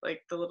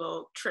 like, the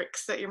little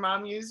tricks that your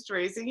mom used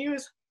raising you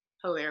is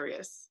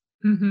hilarious.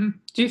 Do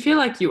you feel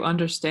like you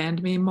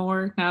understand me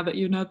more now that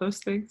you know those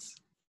things?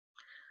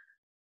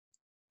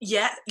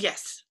 Yeah,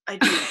 yes, I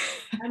do.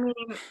 I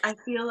mean, I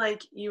feel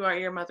like you are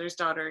your mother's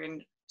daughter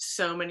in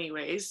so many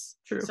ways.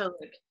 True. So,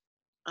 like,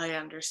 I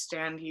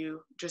understand you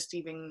just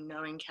even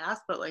knowing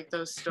Kath, but, like,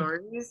 those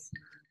stories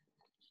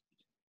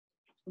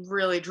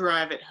really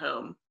drive it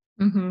home.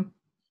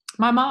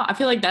 My mom, I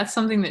feel like that's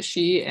something that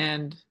she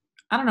and,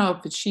 I don't know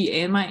if it's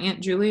she and my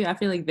Aunt Julie, I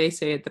feel like they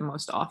say it the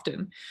most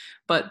often,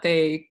 but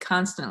they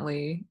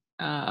constantly,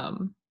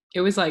 it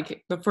was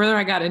like the further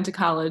I got into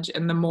college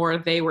and the more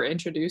they were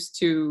introduced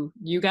to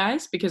you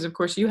guys, because of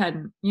course you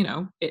hadn't,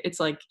 it's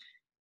like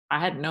I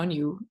hadn't known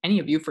any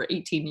of you for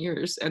 18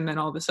 years. And then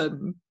all of a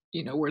sudden,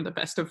 we're the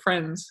best of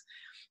friends.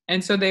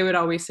 And so they would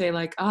always say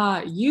like,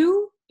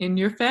 you in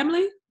your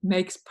family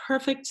makes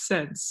perfect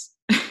sense.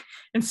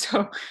 And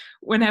so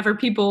whenever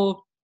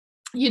people,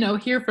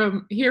 hear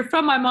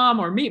from my mom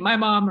or meet my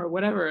mom or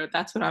whatever,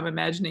 that's what I'm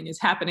imagining is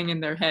happening in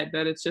their head,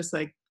 that it's just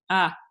like,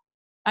 I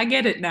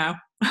get it now.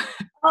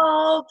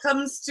 All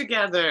comes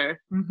together.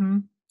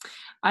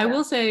 I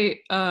will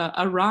say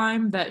a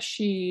rhyme that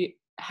she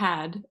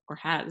had or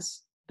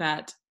has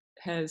that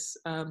has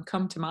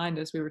come to mind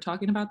as we were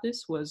talking about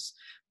this was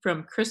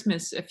from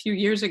Christmas a few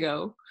years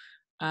ago,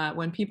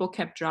 when people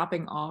kept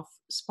dropping off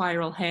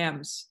spiral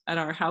hams at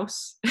our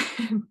house.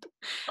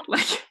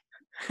 Like,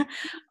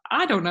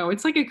 I don't know,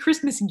 it's like a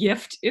Christmas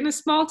gift in a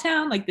small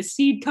town. Like the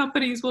seed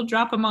companies will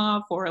drop them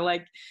off, or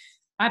like,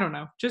 I don't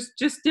know, just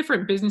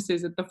different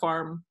businesses that the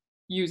farm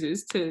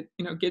uses to,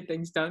 get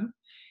things done.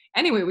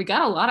 Anyway, we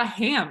got a lot of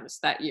hams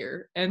that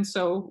year. And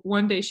so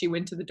one day she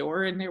went to the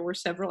door and there were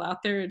several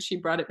out there, and she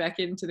brought it back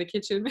into the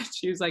kitchen and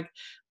she was like,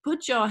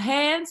 put your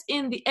hands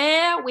in the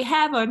air. We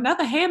have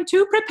another ham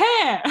to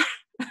prepare.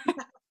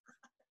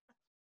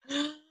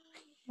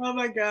 Oh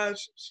my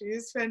gosh,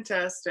 she's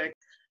fantastic.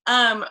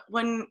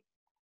 When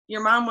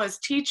your mom was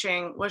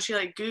teaching, was she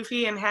like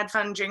goofy and had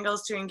fun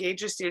jingles to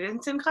engage the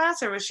students in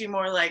class, or was she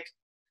more like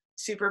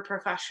super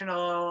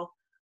professional,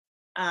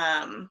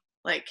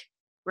 like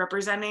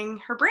representing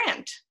her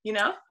brand,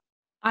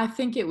 I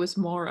think it was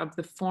more of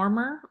the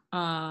former,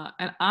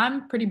 and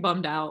I'm pretty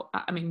bummed out.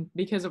 I mean,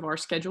 because of our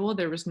schedule,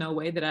 there was no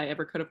way that I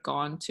ever could have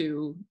gone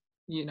to,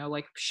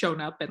 like shown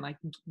up and like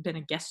been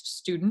a guest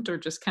student or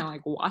just kind of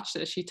like watched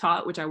as she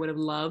taught, which I would have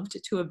loved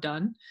to have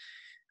done.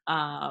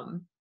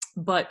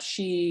 But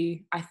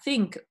I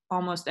think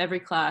almost every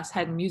class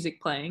had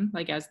music playing,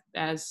 like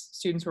as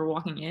students were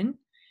walking in.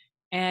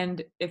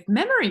 And if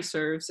memory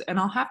serves, and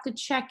I'll have to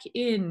check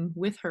in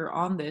with her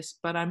on this,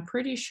 but I'm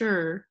pretty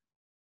sure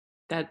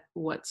that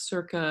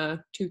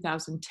circa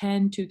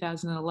 2010,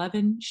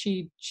 2011,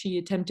 she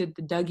attempted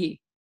the Dougie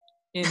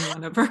in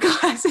one of her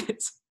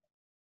classes.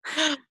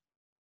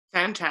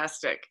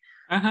 Fantastic.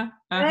 Uh-huh.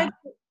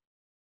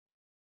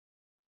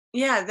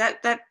 Yeah,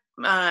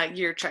 that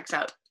year checks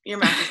out. Your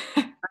math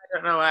I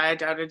don't know why I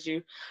doubted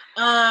you.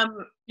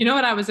 You know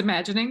what I was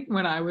imagining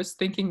when I was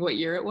thinking what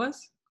year it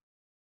was?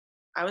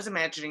 I was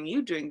imagining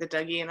you doing the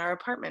Dougie in our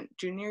apartment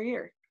junior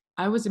year.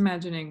 I was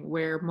imagining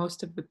where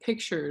most of the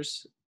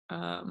pictures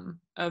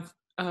of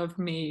of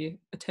me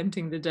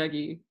attempting the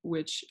Dougie,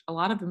 which a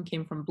lot of them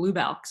came from Blue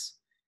Balks,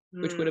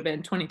 which would have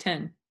been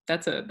 2010.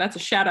 That's a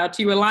shout out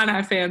to you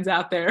Illini fans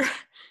out there.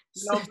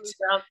 No Blue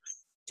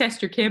Balks.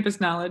 Test your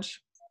campus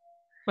knowledge.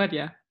 But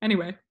yeah,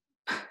 anyway.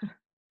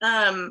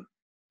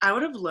 I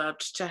would have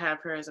loved to have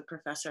her as a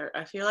professor.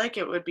 I feel like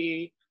it would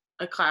be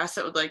a class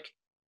that would like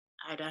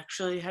I'd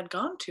actually had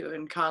gone to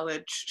in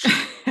college.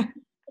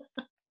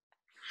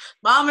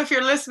 Mom, if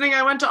you're listening,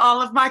 I went to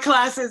all of my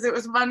classes. It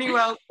was money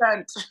well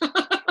spent.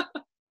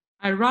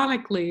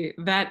 Ironically,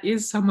 that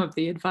is some of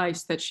the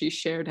advice that she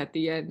shared at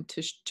the end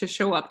to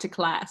show up to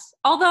class.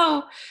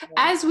 Although,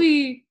 as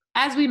we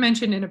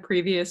mentioned in a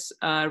previous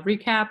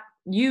recap,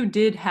 you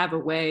did have a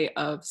way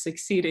of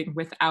succeeding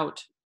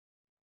without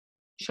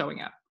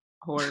showing up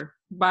or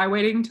by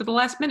waiting to the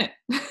last minute.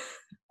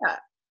 Yeah.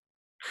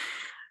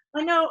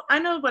 I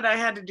know what I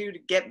had to do to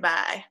get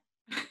by.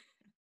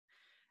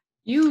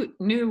 You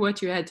knew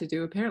what you had to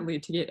do apparently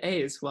to get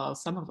A's, while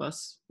some of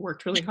us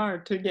worked really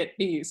hard to get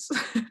B's.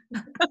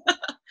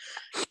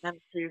 And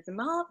she's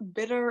not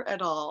bitter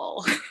at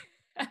all.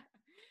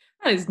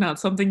 That is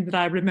not something that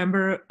I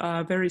remember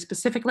very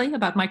specifically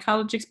about my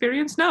college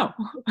experience, no.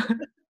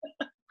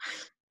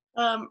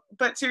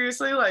 But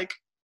seriously, like,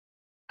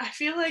 I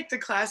feel like the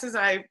classes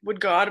I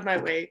would go out of my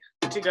way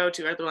to go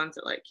to are the ones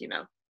that, like, you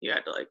know, you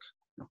had to, like,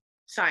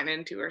 sign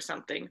into or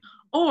something.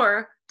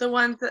 Or the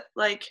ones that,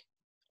 like,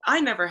 I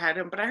never had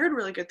him, but I heard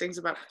really good things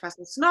about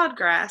Professor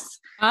Snodgrass.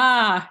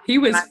 Ah, he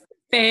was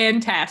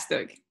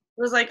fantastic. It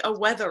was like a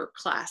weather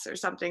class or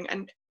something.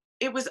 And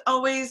it was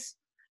always,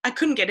 I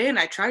couldn't get in.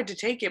 I tried to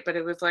take it, but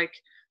it was like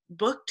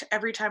booked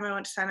every time I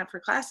went to sign up for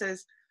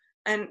classes.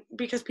 And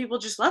because people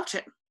just loved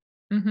him.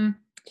 Mm-hmm.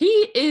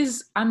 He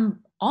is, I'm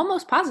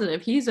almost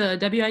positive, he's a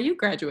WIU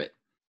graduate.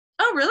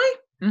 Oh, really?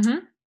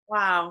 Mm-hmm.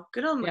 Wow.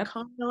 Good old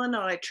Macomb,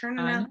 Illinois.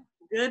 Turning out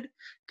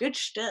good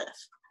stuff.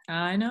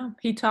 I know.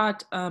 He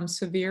taught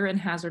severe and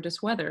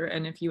hazardous weather.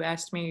 And if you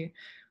asked me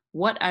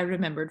what I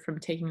remembered from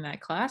taking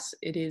that class,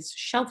 it is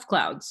shelf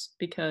clouds,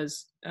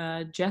 because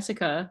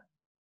Jessica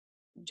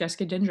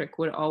Dendrick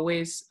would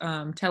always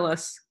tell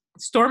us,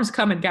 storm's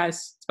coming,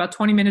 guys. It's about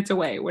 20 minutes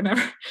away,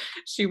 whenever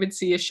she would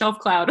see a shelf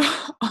cloud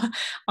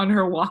on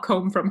her walk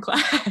home from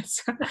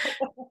class.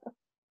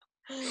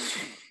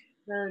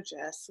 No,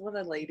 Jess, what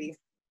a lady.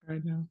 I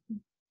know.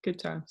 Good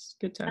times.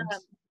 Good times.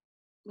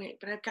 Wait,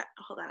 but I've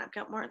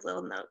got more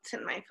little notes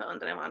in my phone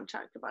that I want to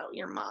talk about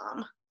your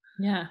mom.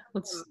 Yeah,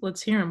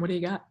 let's hear them. What do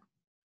you got?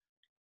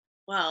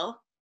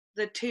 Well,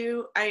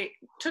 I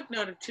took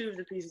note of two of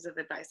the pieces of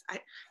advice.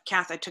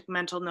 Kath, I took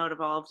mental note of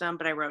all of them,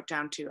 but I wrote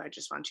down two. I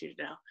just want you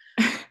to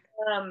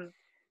know.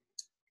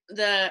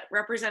 The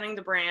representing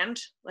the brand,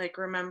 like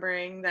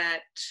remembering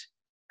that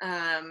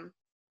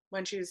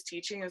when she was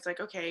teaching, it was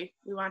like, okay,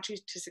 we want you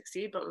to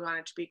succeed, but we want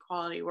it to be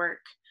quality work.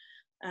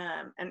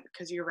 And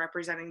because you're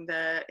representing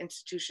the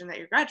institution that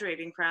you're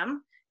graduating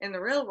from in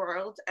the real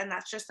world. And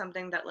that's just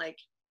something that, like,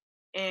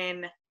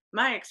 in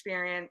my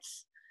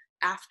experience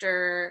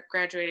after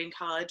graduating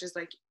college is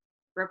like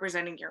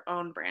representing your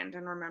own brand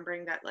and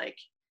remembering that, like,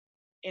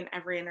 in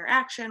every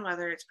interaction,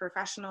 whether it's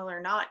professional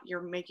or not,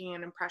 you're making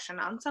an impression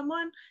on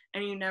someone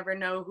and you never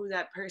know who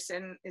that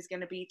person is going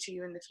to be to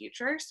you in the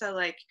future. So,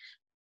 like,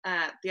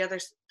 the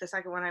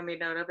second one I made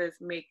note of is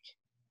make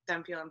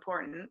them feel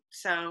important.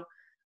 So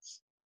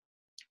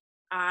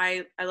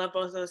I love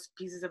both of those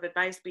pieces of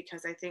advice,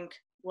 because I think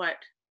what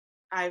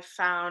I've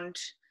found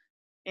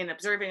in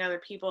observing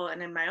other people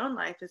and in my own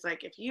life is,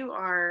 like, if you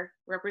are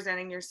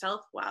representing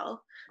yourself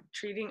well,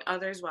 treating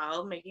others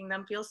well, making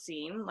them feel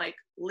seen, like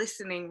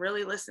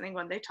really listening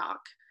when they talk,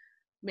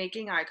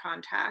 making eye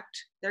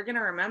contact, they're going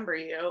to remember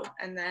you.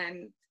 And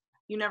then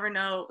you never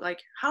know, like,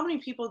 how many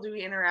people do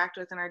we interact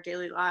with in our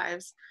daily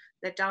lives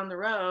that down the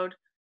road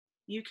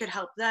you could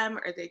help them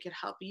or they could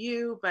help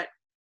you, but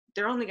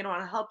they're only going to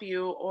want to help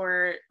you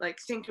or, like,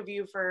 think of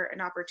you for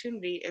an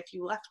opportunity if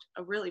you left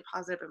a really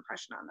positive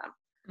impression on them.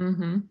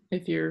 Mm-hmm.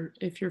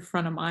 If your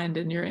front of mind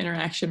and your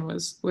interaction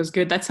was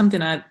good, that's something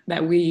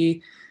that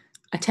we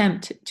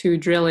attempt to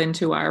drill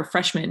into our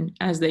freshmen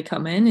as they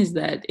come in, is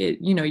that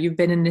you've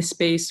been in this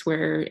space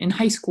where in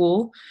high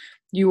school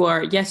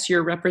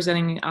you're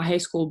representing a high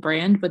school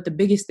brand, but the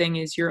biggest thing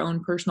is your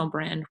own personal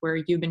brand, where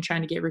you've been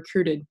trying to get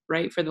recruited,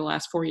 right, for the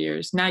last 4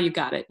 years. Now you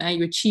got it. Now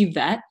you achieved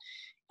that.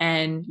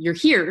 And you're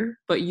here,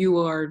 but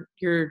you're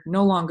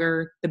no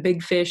longer the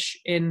big fish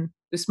in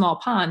the small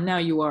pond. Now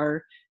you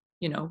are,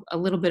 a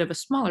little bit of a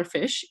smaller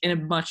fish in a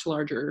much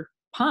larger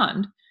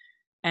pond.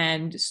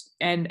 And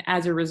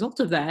as a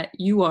result of that,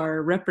 you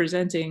are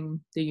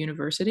representing the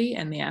university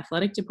and the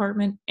athletic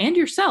department and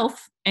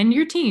yourself and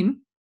your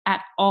team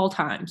at all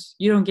times.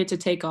 You don't get to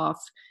take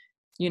off.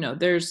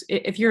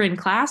 If you're in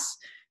class,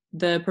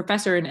 the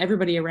professor and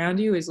everybody around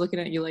you is looking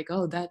at you like,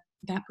 oh, that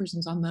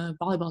person's on the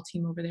volleyball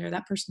team over there.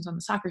 That person's on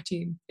the soccer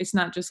team. It's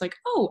not just like,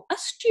 oh, a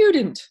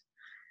student,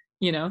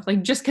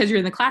 like, just because you're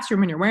in the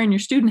classroom and you're wearing your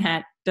student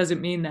hat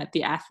doesn't mean that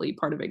the athlete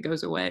part of it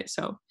goes away.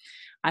 So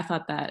I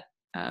thought that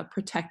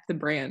protect the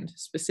brand,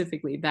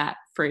 specifically that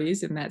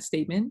phrase and that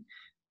statement,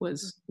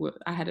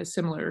 I had a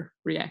similar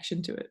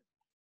reaction to it.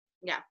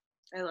 Yeah,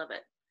 I love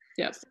it.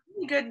 Yeah. So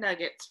many good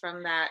nuggets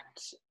from that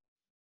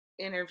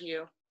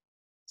interview.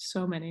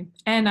 So many.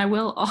 And I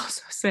will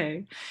also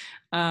say,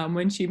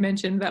 when she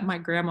mentioned that my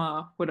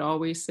grandma would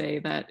always say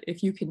that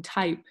if you can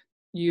type,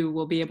 you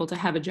will be able to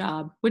have a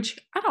job, which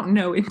I don't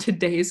know in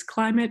today's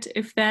climate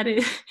if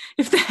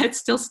that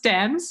still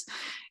stands.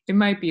 It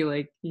might be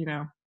like,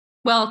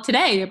 well,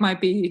 today it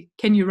might be,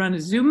 can you run a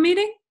Zoom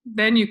meeting?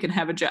 Then you can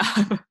have a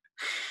job.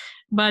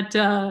 But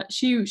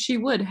she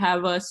would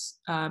have us,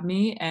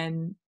 me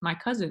and my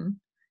cousin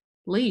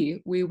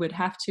Lee, we would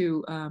have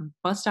to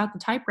bust out the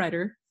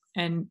typewriter,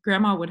 and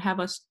Grandma would have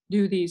us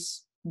do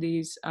these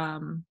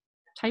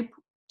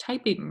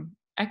typing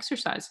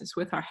exercises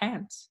with our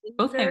hands,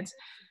 both hands.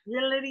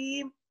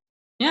 Agility.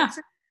 Yeah.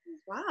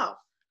 Wow.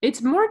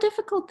 It's more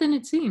difficult than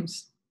it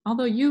seems.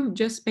 Although you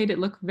just made it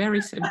look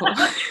very simple.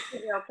 Yeah,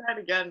 I'll try it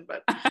again,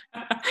 but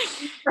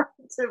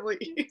relatively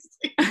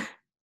easy.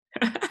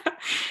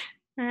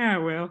 Yeah,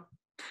 well,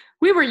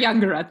 we were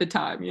younger at the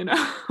time,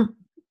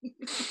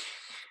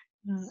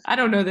 I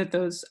don't know that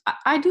those.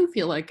 I do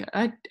feel like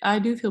I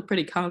do feel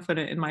pretty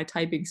confident in my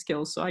typing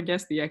skills, so I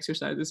guess the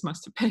exercises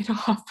must have paid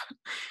off.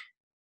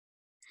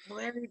 Well,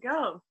 there you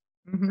go.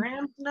 Mm-hmm.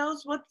 Graham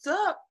knows what's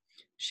up.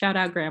 Shout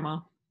out,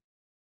 Grandma.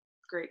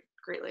 Great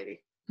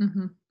lady.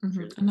 Mm-hmm,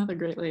 mm-hmm. Another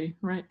great lady,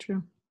 right?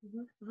 True. Mm-hmm,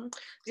 mm-hmm.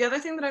 The other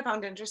thing that I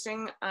found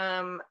interesting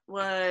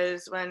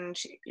was when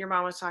your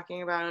mom was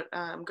talking about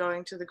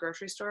going to the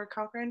grocery store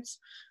conference.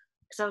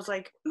 Because I was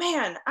like,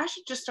 man, I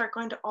should just start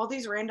going to all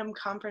these random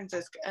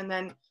conferences and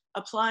then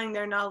applying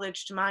their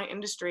knowledge to my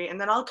industry,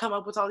 and then I'll come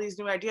up with all these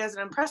new ideas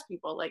and impress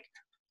people. Like,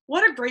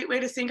 what a great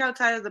way to think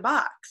outside of the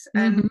box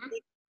and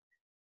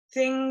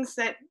things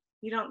that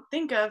you don't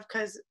think of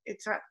because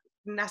it's not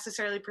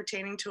necessarily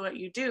pertaining to what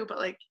you do, but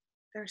like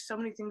there's so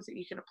many things that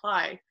you can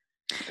apply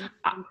and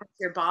impress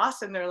your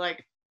boss, and they're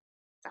like,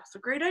 that's a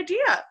great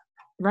idea.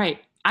 Right.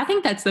 I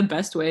think that's the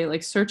best way,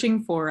 like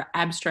searching for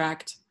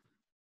abstract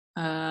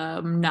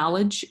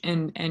knowledge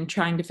and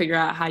trying to figure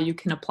out how you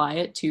can apply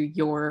it to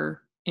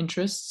your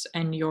interests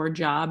and your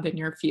job and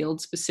your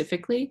field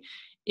specifically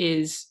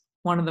is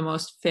one of the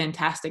most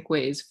fantastic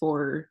ways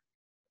for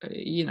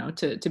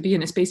to be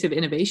in a space of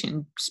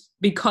innovation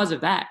because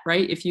of that,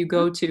 right? If you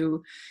go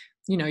to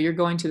you're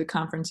going to the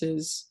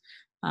conferences,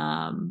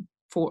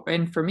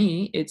 for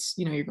me it's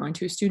you're going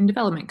to a student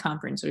development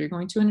conference, or you're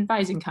going to an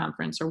advising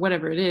conference, or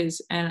whatever it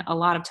is, and a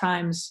lot of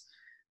times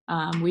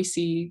we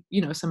see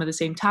some of the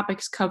same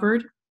topics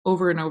covered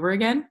over and over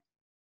again.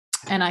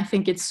 And I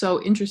think it's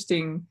so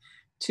interesting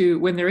to,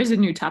 when there is a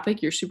new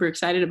topic, you're super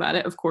excited about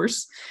it, of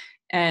course,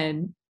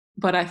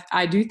 but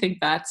I do think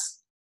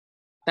that's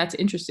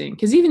interesting,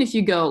 because even if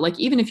you go, like,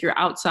 even if you're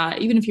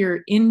outside, even if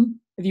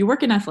you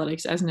work in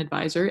athletics as an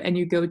advisor and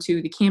you go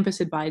to the campus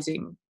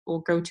advising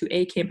or go to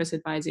a campus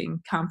advising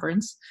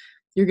conference,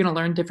 you're going to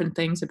learn different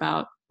things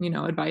about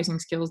advising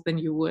skills than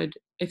you would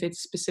if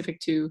it's specific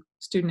to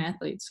student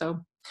athletes.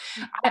 So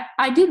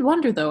I did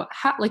wonder though,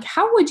 how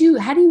do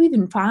you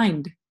even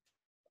find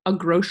a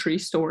grocery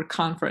store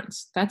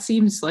conference? That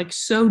seems like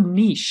so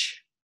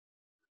niche.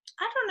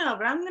 I don't know,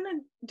 but I'm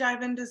gonna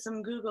dive into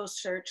some Google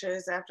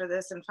searches after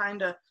this and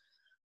find a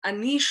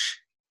niche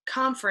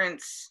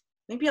conference.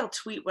 Maybe I'll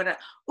tweet I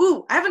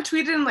haven't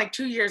tweeted in like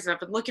 2 years, and I've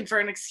been looking for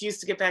an excuse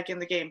to get back in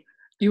the game.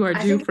 You are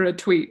due for a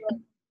tweet.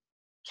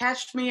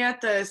 Catch me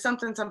at the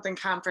something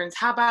conference.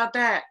 How about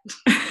that?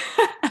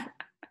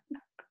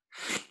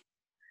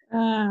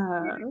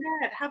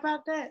 How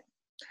about that?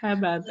 How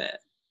about that?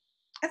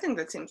 I think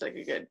that seems like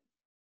a good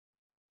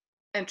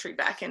entry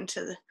back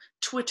into the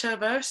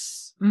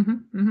Twitterverse.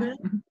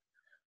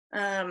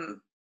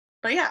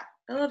 But yeah,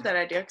 I love that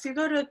idea, because you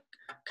go to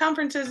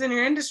conferences in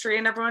your industry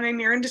and everyone in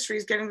your industry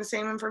is getting the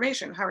same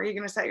information. How are you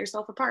going to set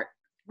yourself apart?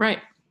 Right.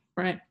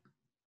 I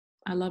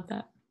love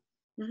that.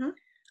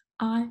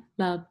 I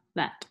love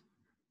that.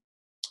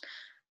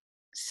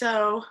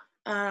 So,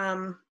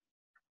 on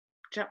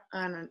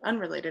an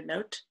unrelated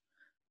note,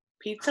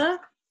 pizza,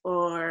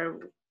 or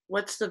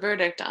what's the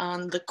verdict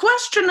on the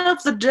question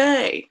of the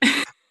day?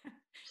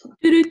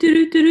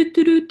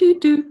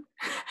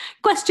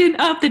 Question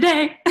of the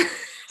day.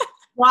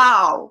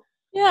 Wow.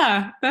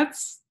 Yeah,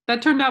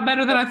 that turned out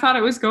better than I thought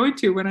it was going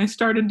to when I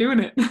started doing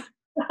it.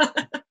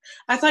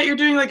 I thought you were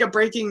doing like a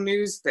breaking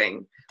news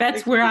thing.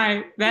 That's where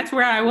I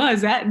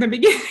was at in the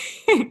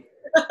beginning.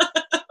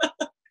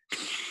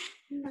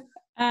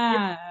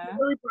 You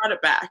really brought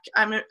it back.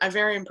 I'm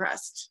very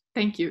impressed.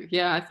 Thank you.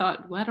 Yeah, I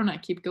thought, why don't I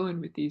keep going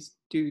with these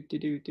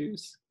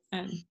do's?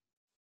 And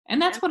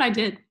that's what I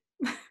did.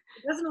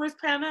 It doesn't always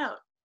pan out.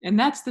 And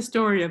that's the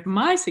story of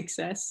my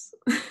success.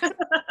 Just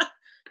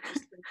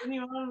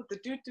continue on with the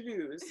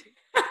do-to-dos.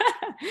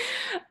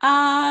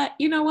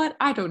 You know what?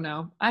 I don't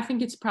know. I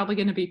think it's probably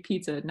going to be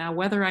pizza. Now,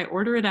 whether I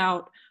order it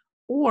out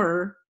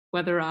or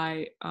whether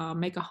I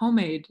make a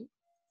homemade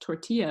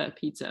tortilla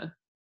pizza,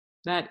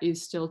 that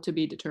is still to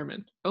be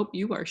determined. Oh,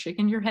 you are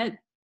shaking your head.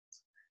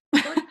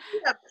 Tortilla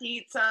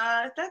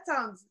pizza. That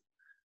sounds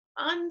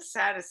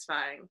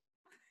unsatisfying.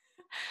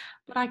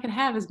 but I can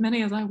have as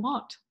many as I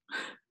want.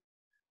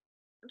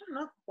 I don't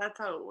know if that's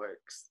how it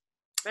works.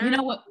 You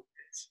know what?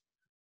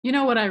 You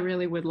know what I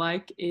really would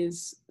like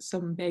is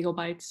some bagel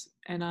bites,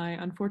 and I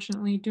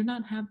unfortunately do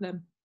not have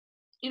them.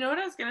 You know what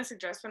I was going to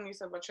suggest when you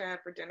said what should I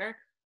have for dinner?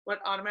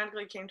 What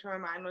automatically came to my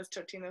mind was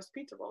Totino's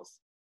pizza rolls.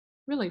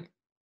 Really?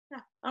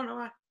 Yeah, I don't know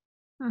why.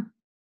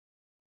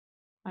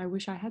 I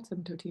wish I had some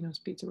Totino's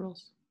pizza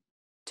rolls.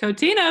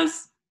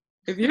 Totino's,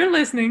 if you're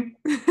listening.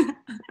 We'll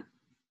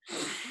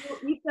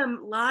eat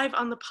them live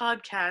on the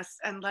podcast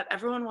and let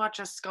everyone watch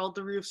us scald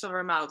the roofs of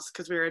our mouths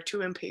because we are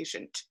too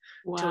impatient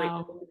to wait for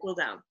them to cool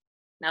down.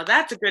 Now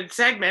that's a good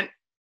segment.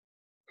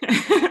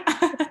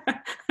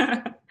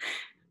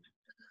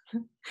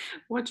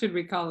 What should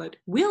we call it?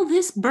 Will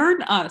this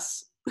burn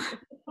us?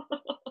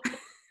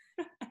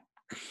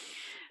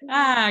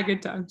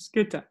 Good times,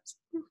 good times.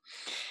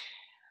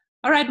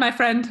 All right, my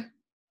friend.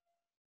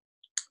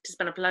 It's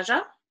been a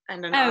pleasure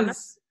and an honor.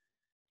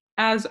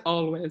 As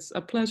always,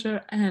 a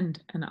pleasure and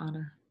an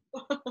honor.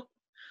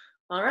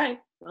 All right,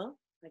 well,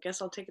 I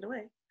guess I'll take it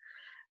away.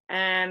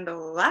 And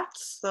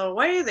that's the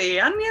way the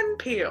onion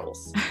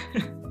peels.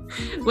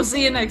 We'll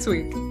see you next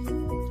week.